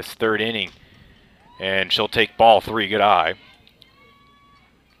batter in this 3rd inning, and she'll take ball 3. Good eye.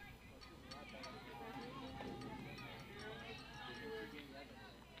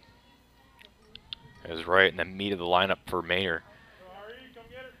 Is right in the meat of the lineup for Manor.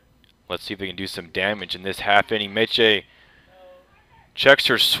 Let's see if we can do some damage in this half inning. Miche checks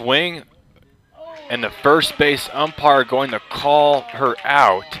her swing, and the first base umpire going to call her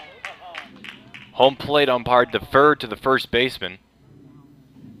out. Home plate umpire deferred to the first baseman.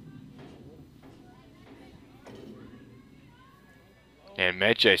 And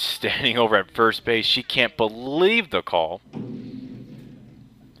Miche standing over at first base. She can't believe the call.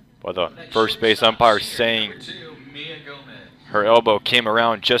 Well, the first base umpire saying her elbow came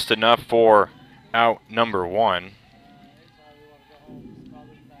around just enough for out number 1.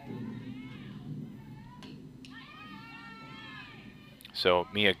 So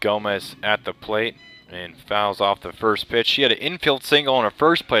Mia Gomez at the plate and fouls off the first pitch. She had an infield single on her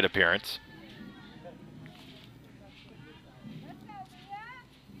first plate appearance.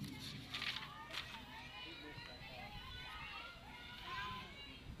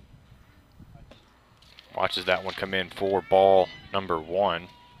 Watches that one come in for ball number 1.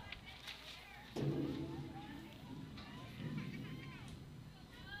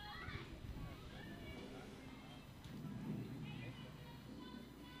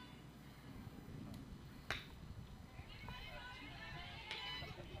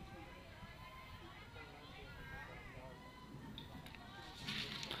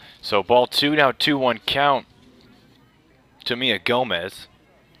 So ball 2, now 2-1 count to Mia Gomez.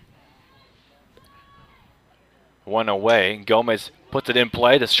 One away. Gomez puts it in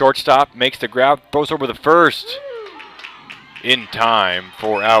play. The shortstop makes the grab, throws over the first. In time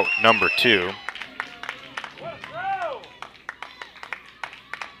for out number 2.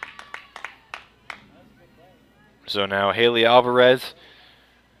 So now Haley Alvarez,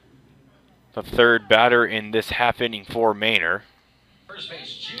 the third batter in this half inning for Manor. First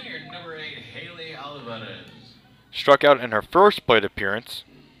base, junior number 8, Haley Alvarez. Struck out in her first plate appearance.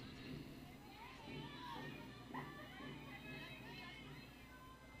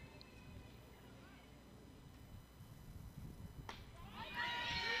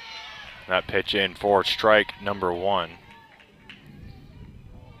 That pitch in for strike number 1.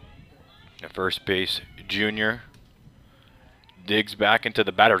 The first base junior digs back into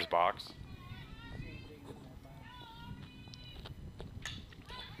the batter's box.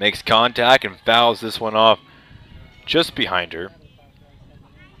 Makes contact and fouls this one off just behind her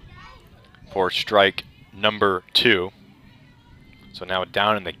for strike number 2. So now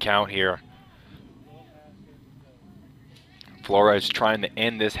down in the count here. Flores trying to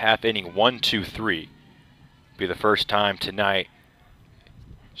end this half inning 1-2-3. Be the first time tonight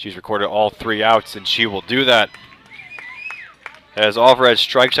she's recorded all 3 outs, and she will do that as Alvarez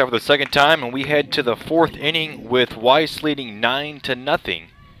strikes out for the second time, and we head to the 4th inning with Weiss leading 9-0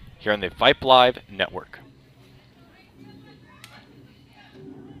 here on the Vype Live Network.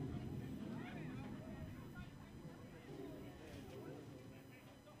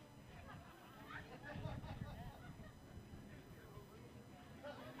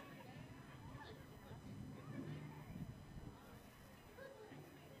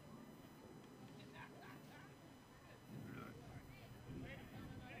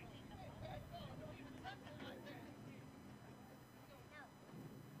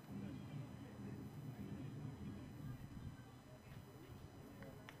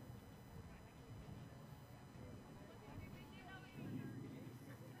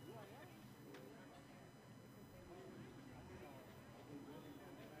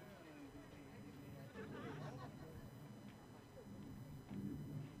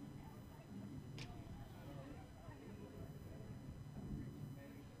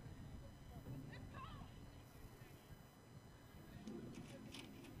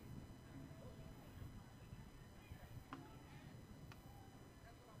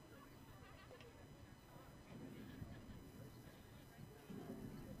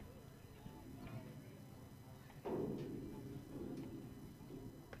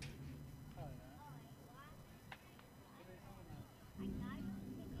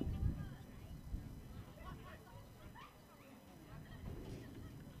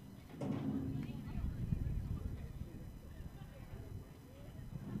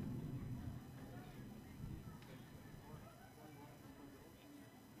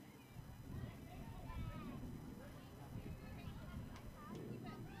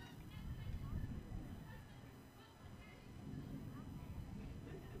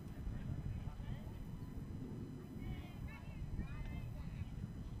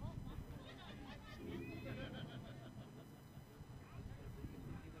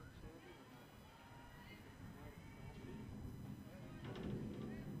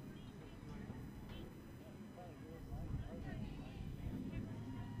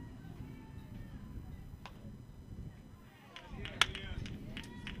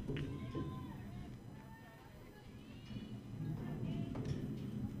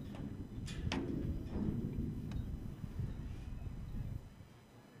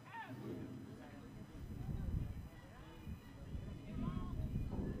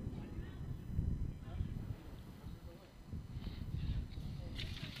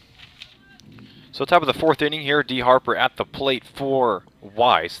 So top of the 4th inning here, D. Harper at the plate for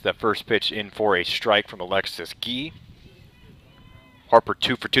Weiss. That first pitch in for a strike from Alexis Gee. Harper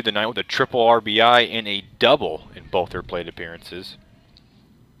 2 for 2 tonight with a triple RBI and a double in both her plate appearances.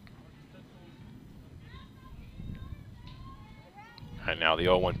 And now the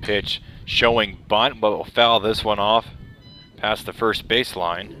 0-1 pitch showing bunt, but will foul this one off past the first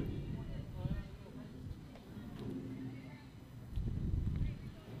baseline.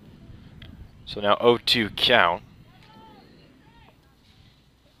 So now 0-2 count.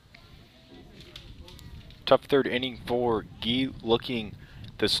 Tough 3rd inning for Gee, looking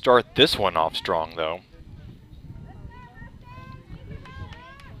to start this one off strong though.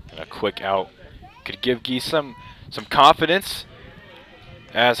 And a quick out could give Gee some confidence,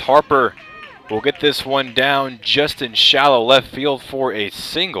 as Harper will get this one down just in shallow left field for a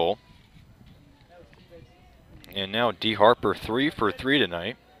single. And now D. Harper 3 for 3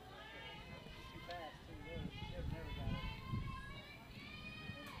 tonight.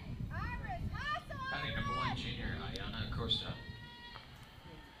 Batting number 1, junior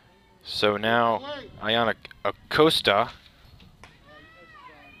So now Ayana Acosta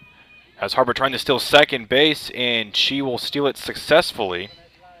has Harper trying to steal second base, and she will steal it successfully.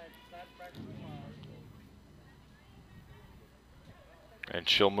 And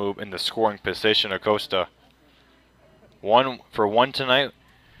she'll move in the scoring position. Acosta, 1 for 1 tonight,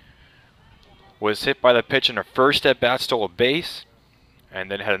 was hit by the pitch in her first at bat, stole a base, and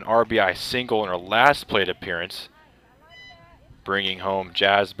then had an RBI single in her last plate appearance, bringing home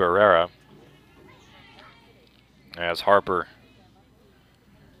Jazz Barrera. As Harper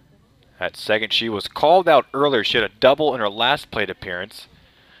at second, she was called out earlier. She had a double in her last plate appearance,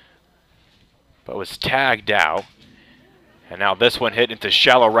 but was tagged out. And now this one hit into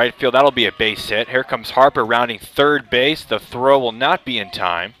shallow right field. That'll be a base hit. Here comes Harper rounding third base. The throw will not be in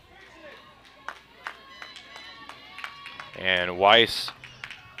time. And Weiss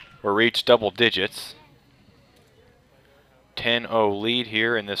will reach double digits. 10-0 lead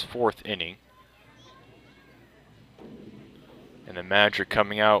here in this 4th inning. And the manager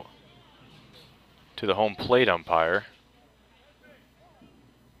coming out to the home plate umpire,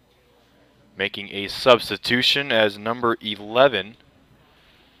 making a substitution as number 11,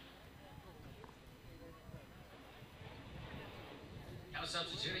 Now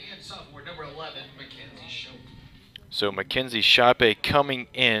substituting in sophomore number 11, Mackenzie Shope. So Mackenzie Shope coming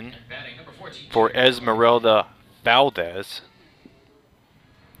in Batting number 14 for Esmeralda Valdez.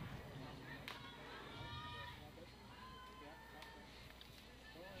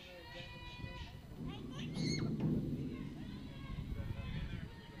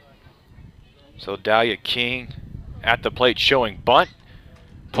 So Dahlia King at the plate showing bunt,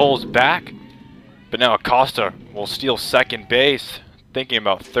 pulls back, but now Acosta will steal second base, thinking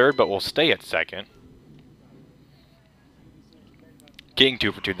about third, but will stay at second. King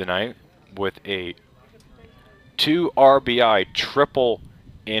 2 for 2 tonight with a 2 RBI triple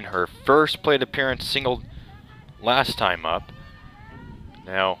in her first plate appearance, singled last time up.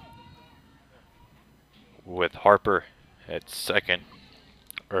 Now with Harper at second,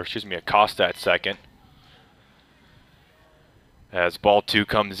 or excuse me, Acosta at second, as ball 2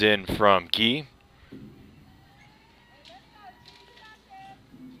 comes in from Guy.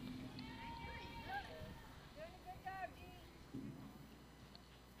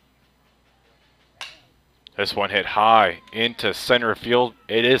 This one hit high into center field.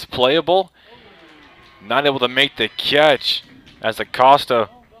 It is playable. Not able to make the catch as Acosta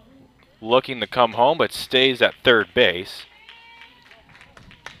looking to come home, but stays at third base.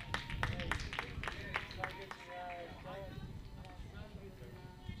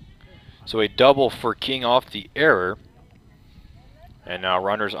 So a double for King off the error. And now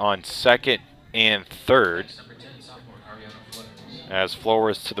runners on second and third as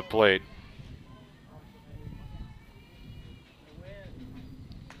Flores to the plate.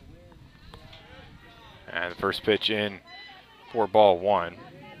 And the first pitch in for ball 1.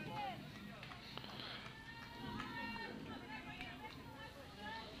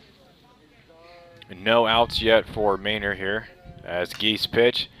 No outs yet for Manor here as Geese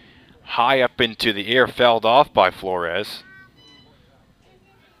pitch high up into the air, fouled off by Flores.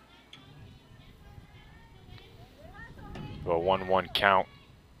 A 1-1 count.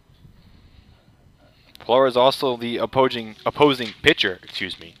 Flores also the opposing pitcher,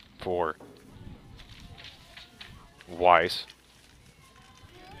 for Weiss.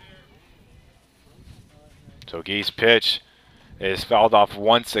 So Geese pitch is fouled off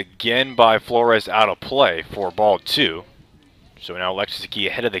once again by Flores, out of play for ball 2. So now Alexis Key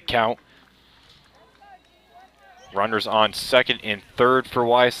ahead of the count. Runners on second and third for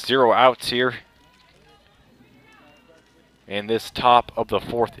Weiss. 0 outs here in this top of the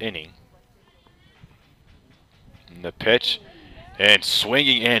 4th inning. And the pitch, and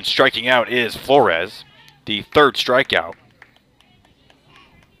swinging and striking out is Flores. The 3rd strikeout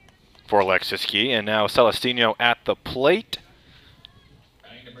for Alexis Key. And now Celestino at the plate.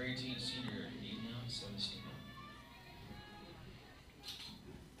 Number 18, senior, Nina Celestino.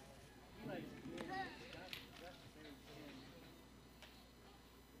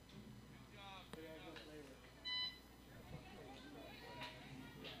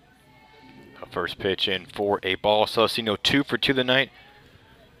 A first pitch in for a ball. Celestino 2 for 2 tonight.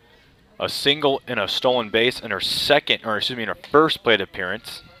 A single and a stolen base in her first plate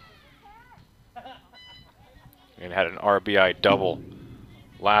appearance. And had an RBI double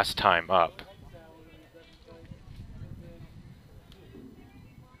last time up.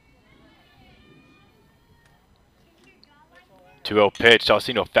 2-0 pitch.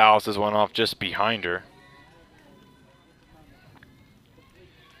 Celestino fouls this one off just behind her.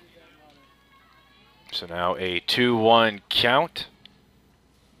 So now a 2-1 count.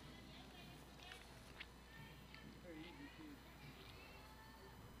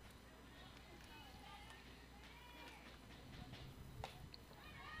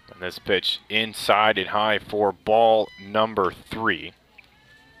 And this pitch inside and high for ball number 3.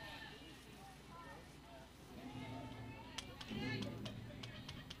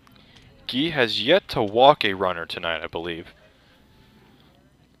 Guy has yet to walk a runner tonight, I believe.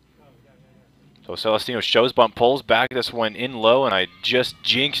 So Celestino shows bunt, pulls back this one in low, and I just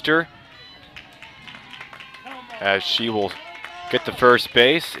jinxed her as she will get the first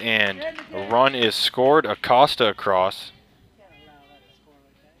base, and a run is scored. Acosta across.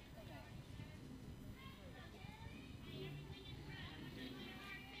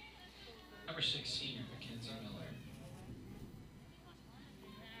 Number 6, senior Mackenzie Miller.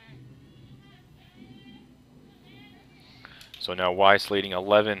 So now Weiss leading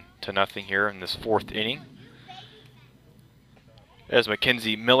 11-0 here in this 4th inning. As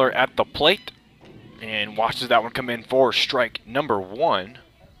Mackenzie Miller at the plate and watches that one come in for strike number 1.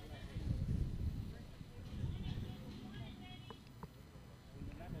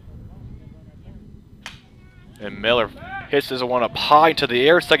 And Miller hits this one up high to the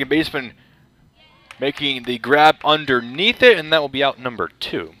air. Second baseman making the grab underneath it, and that will be out number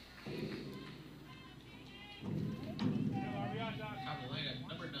 2.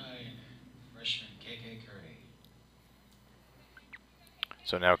 Number 9, freshman KK Curry.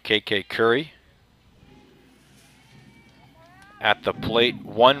 So now KK Curry at the plate,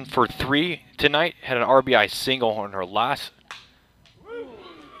 1 for 3 tonight. Had an RBI single on her last.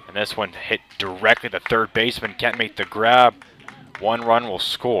 And this one hit directly to third baseman. Can't make the grab. 1 run will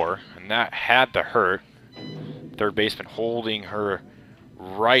score. And that had to hurt. Third baseman holding her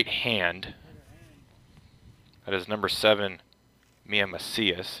right hand. That is number 7, Mia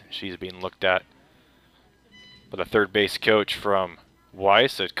Macias. She's being looked at by the third base coach from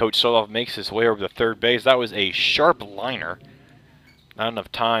Weiss. As Coach Soloff makes his way over to third base. That was a sharp liner. Not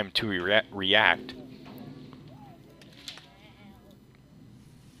enough time to react.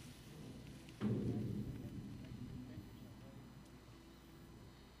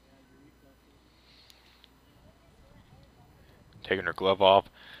 Taking her glove off.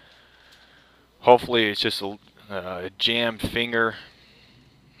 Hopefully it's just a jammed finger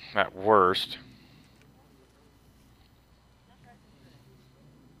at worst.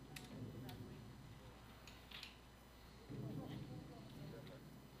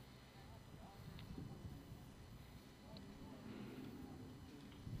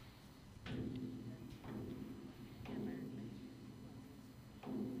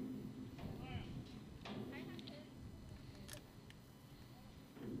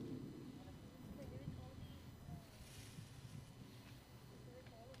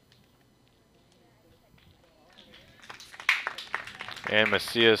 And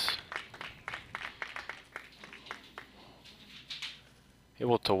Macias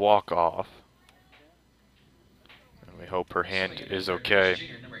able to walk off. And we hope her hand is okay.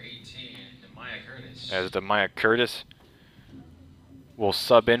 Number 18, Maya Curtis. As the Maya Curtis will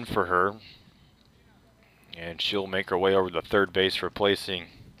sub in for her. And she'll make her way over to third base, replacing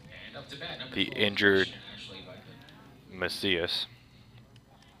the injured Macias.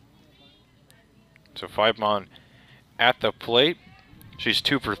 So Vype at the plate. She's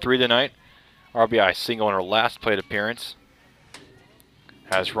 2 for 3 tonight. RBI single in her last plate appearance.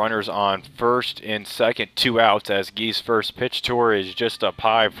 Has runners on first and second, 2 outs, as Guy's first pitch to her is just up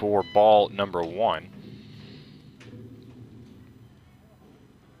high for ball number 1.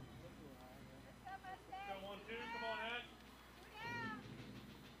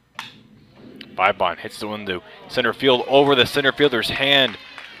 Vype hits the one to center field over the center fielder's hand.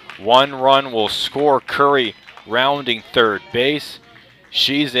 1 run will score. Curry rounding third base.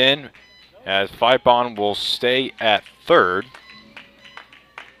 She's in, as Vype will stay at third.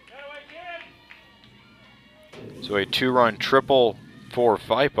 So a 2-run triple for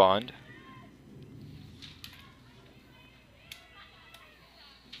Vype. Number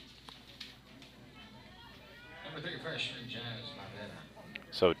 3, freshman Jazz Barrera.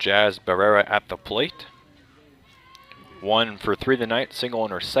 So Jazz Barrera at the plate. 1 for 3 tonight, single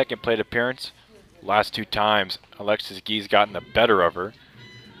in her second plate appearance. Last 2 times, Alexis Guy's gotten the better of her.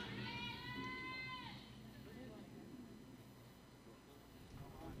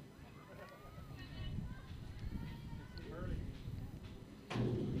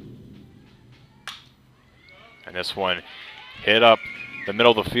 And this one hit up the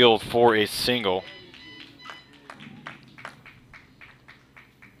middle of the field for a single.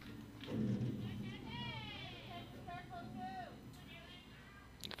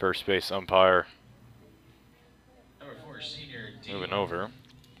 First base umpire Number 4, senior moving over.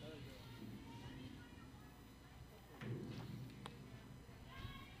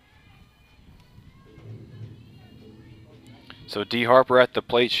 So D. Harper at the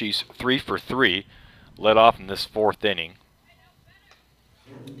plate. She's 3 for 3. Led off in this 4th inning.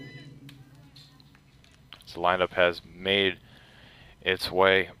 So the lineup has made its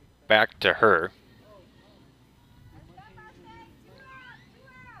way back to her.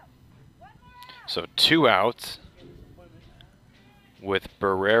 So 2 outs with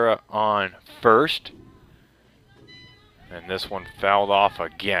Barrera on first. And this one fouled off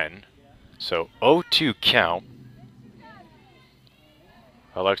again. So 0-2 count.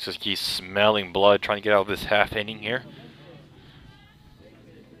 Alexis Key smelling blood, trying to get out of this half inning here.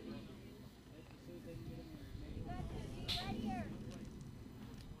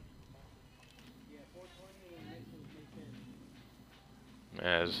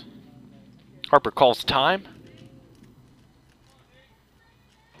 As Harper calls time.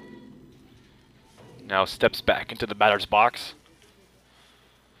 Now steps back into the batter's box.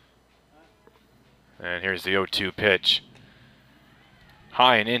 And here's the 0-2 pitch.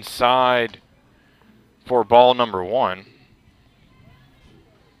 High and inside for ball number 1.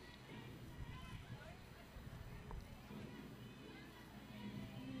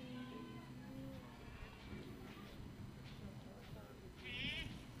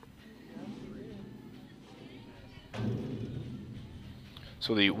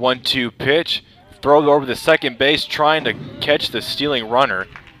 So the 1-2 pitch, throw it over the second base, trying to catch the stealing runner.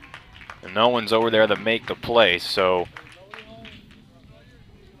 And no one's over there to make the play, so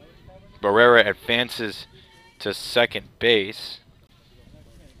Barrera advances to second base.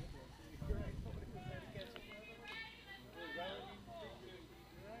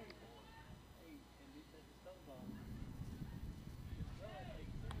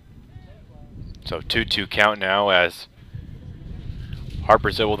 So 2-2 count now as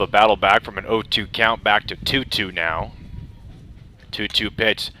Harper's able to battle back from an 0-2 count back to 2-2 now. 2-2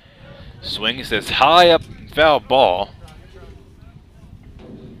 pitch. Swings this high up foul ball.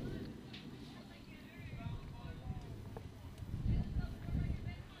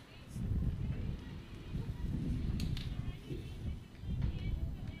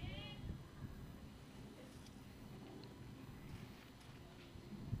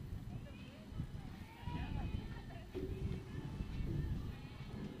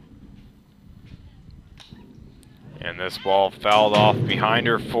 And this ball fouled off behind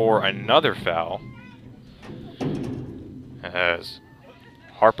her for another foul. As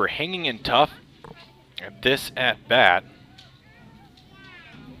Harper hanging in tough at this at bat.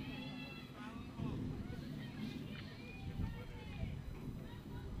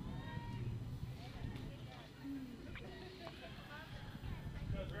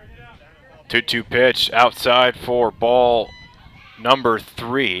 Two-two pitch outside for ball number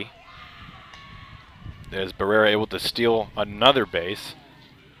 3. As Barrera able to steal another base.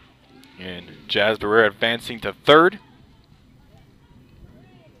 And Jazz Barrera advancing to third.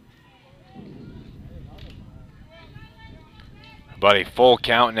 But a full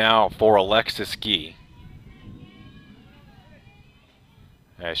count now for Alexis Gee.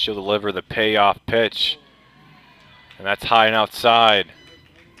 As she'll deliver the payoff pitch. And that's high and outside.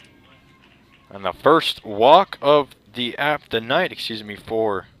 And the first walk of the night,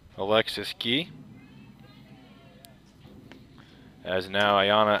 for Alexis Gee. As now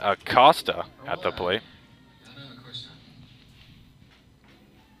Ayana Acosta at the plate.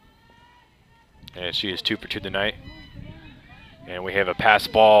 And she is 2 for 2 tonight. And we have a pass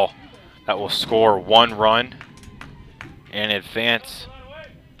ball that will score 1 run and advance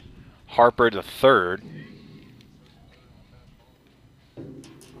Harper to third.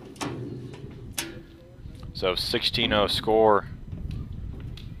 So 16-0 score.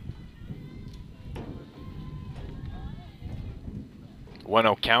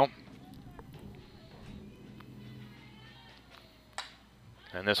 One-0 count.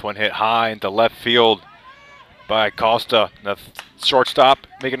 And this one hit high into left field by Acosta. The shortstop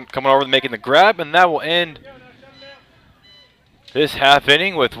coming over making the grab, and that will end this half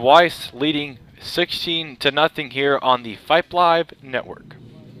inning with Weiss leading 16-0 here on the Vype Live Network.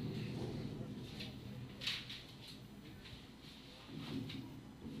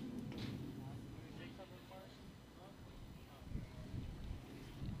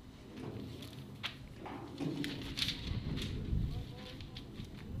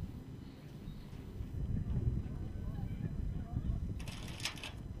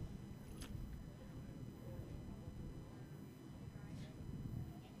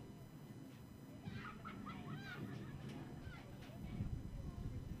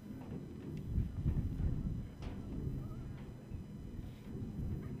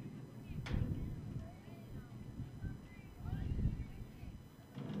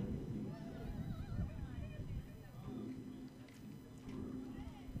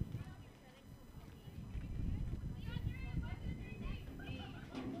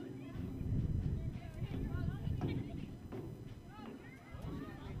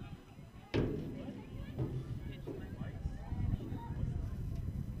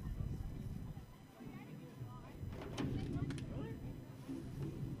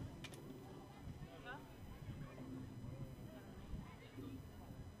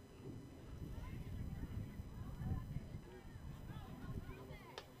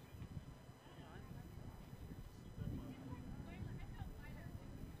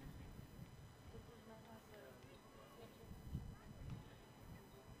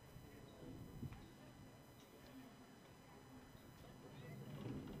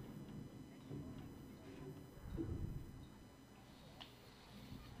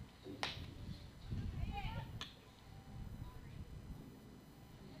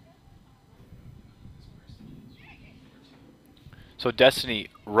 So Destiny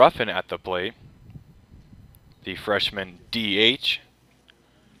Ruffin at the plate, the freshman DH.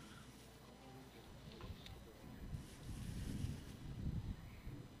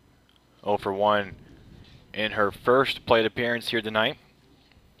 Oh for 1 in her first plate appearance here tonight.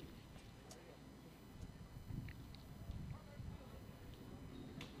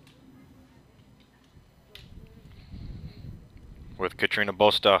 With Katrina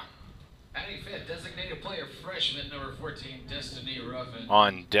Bosta Batting fifth, designated player freshman number 14, Destiny Ruffin.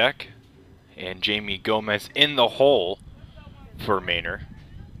 on deck, and Jamie Gomez in the hole for Manor.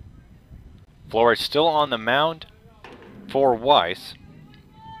 Flores still on the mound for Weiss.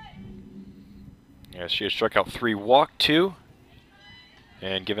 Yes, she has struck out 3, walked 2,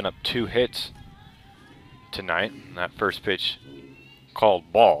 and given up 2 hits tonight. And that first pitch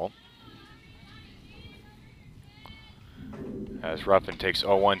called ball. As Ruffin takes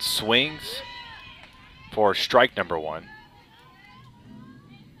 0-1, swings for strike number 1.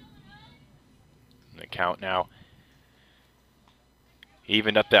 And the count now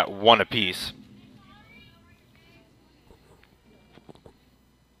evened up at 1 apiece.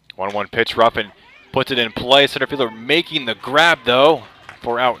 1-1 pitch, Ruffin puts it in play. Center fielder making the grab though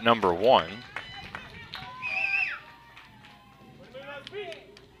for out number 1.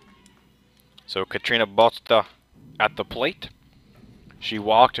 So Katrina Bosta at the plate. She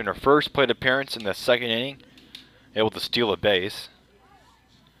walked in her first plate appearance in the 2nd inning, able to steal a base,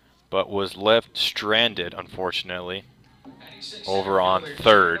 but was left stranded, unfortunately, over on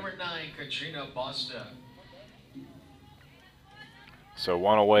 3rd. Number 9, Katrina Bosta. So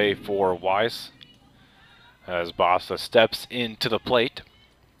 1 away for Weiss as Bosta steps into the plate.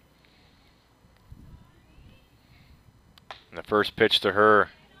 And the first pitch to her,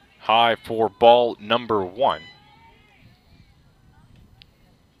 high for ball number 1.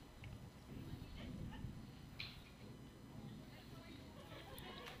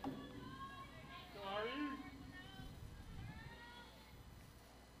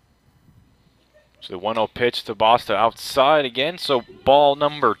 So the 1-0 pitch to Bosta outside again, so ball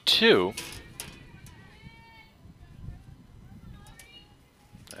number 2.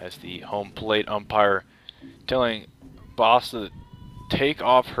 As the home plate umpire telling Bosta to take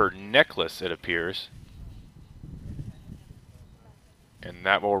off her necklace, it appears. And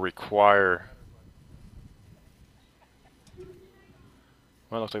that will require...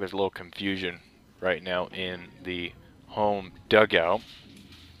 Well, it looks like there's a little confusion right now in the home dugout.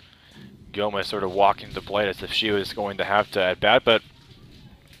 Gomez sort of walking to the plate as if she was going to have to at bat, but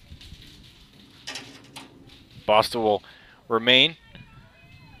Bosta will remain,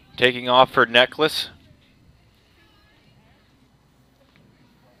 taking off her necklace.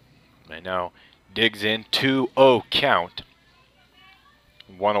 And now digs in, 2-0 count.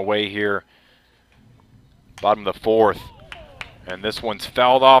 1 away here, bottom of the 4th. And this one's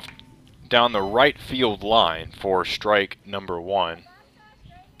fouled off down the right field line for strike number 1.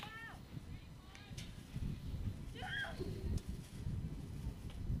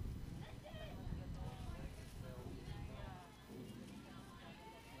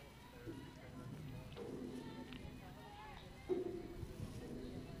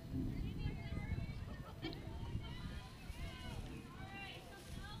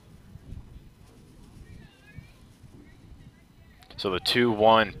 So the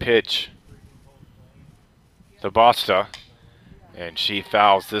 2-1 pitch to Bosta, and she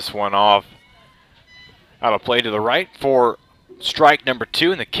fouls this one off out of play to the right for strike number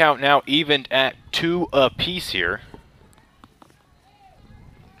 2, and the count now evened at 2 apiece here,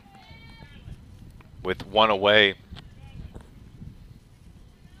 with 1 away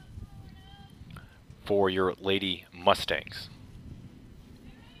for your Lady Mustangs.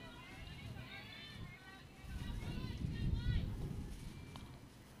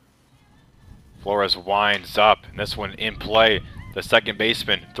 Flores winds up, and this one in play. The second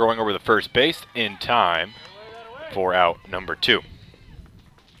baseman throwing over the first base in time for out number 2.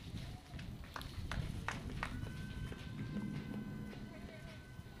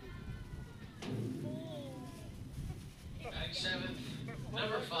 Batting 7th,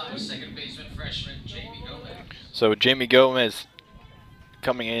 number 5, second baseman freshman Jamie Gomez. So Jamie Gomez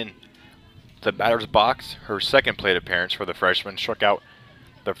coming in the batter's box, her second plate appearance for the freshman, struck out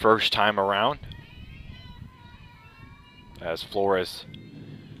the first time around. As Flores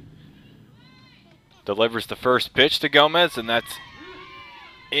delivers the first pitch to Gomez, and that's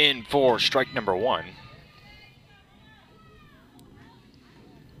in for strike number 1.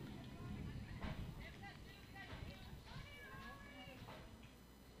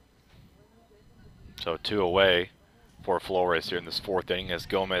 So 2 away for Flores here in this 4th inning as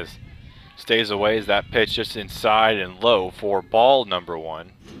Gomez stays away as that pitch just inside and low for ball number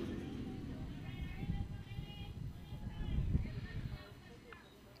 1.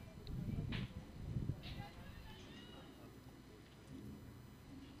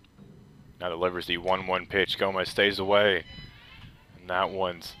 Now delivers the 1-1 pitch. Gomez stays away. And that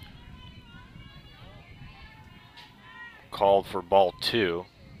one's called for ball 2.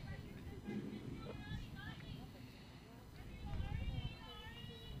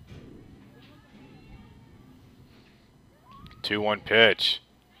 Two-one pitch.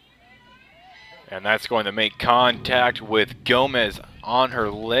 And that's going to make contact with Gomez on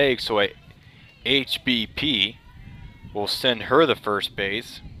her leg. So a HBP will send her to first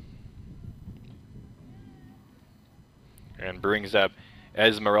base. And brings up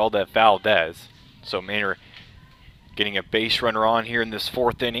Esmeralda Valdez. So Manor getting a base runner on here in this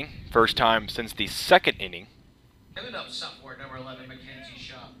 4th inning. First time since the 2nd inning. Coming up, sophomore number 11, Mackenzie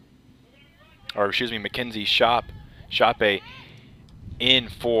Shop. Or excuse me, Mackenzie Shoppe in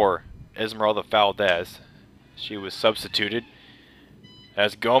for Esmeralda Valdez. She was substituted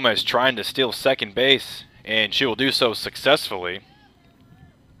as Gomez trying to steal second base, and she will do so successfully.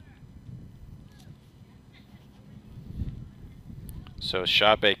 So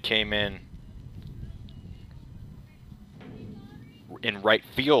Shoppe came in right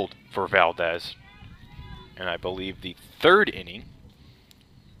field for Valdez, and I believe the 3rd inning.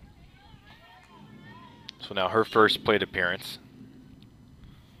 So now her first plate appearance.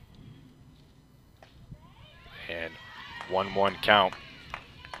 And 1-1 count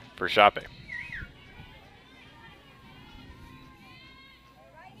for Shoppe.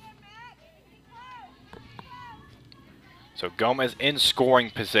 So Gomez in scoring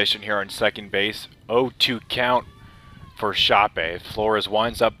position here on second base. 0-2 count for Shoppe. Flores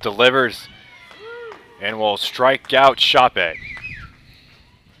winds up, delivers, and will strike out Shoppe.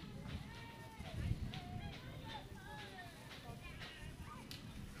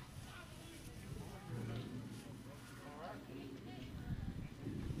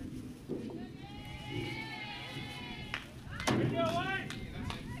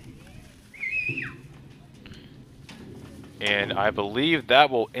 And I believe that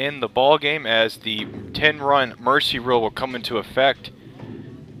will end the ball game as the 10-run mercy rule will come into effect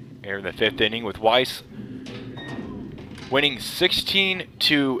here in the 5th inning with Weiss winning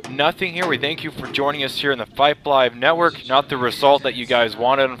 16-0 here. We thank you for joining us here in the Vype Live Network. Not the result that you guys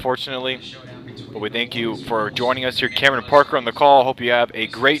wanted, unfortunately, but we thank you for joining us here. Cameron Parker on the call. Hope you have a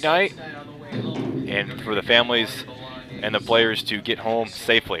great night, and for the families and the players to get home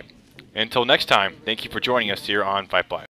safely. Until next time, thank you for joining us here on Vype Live.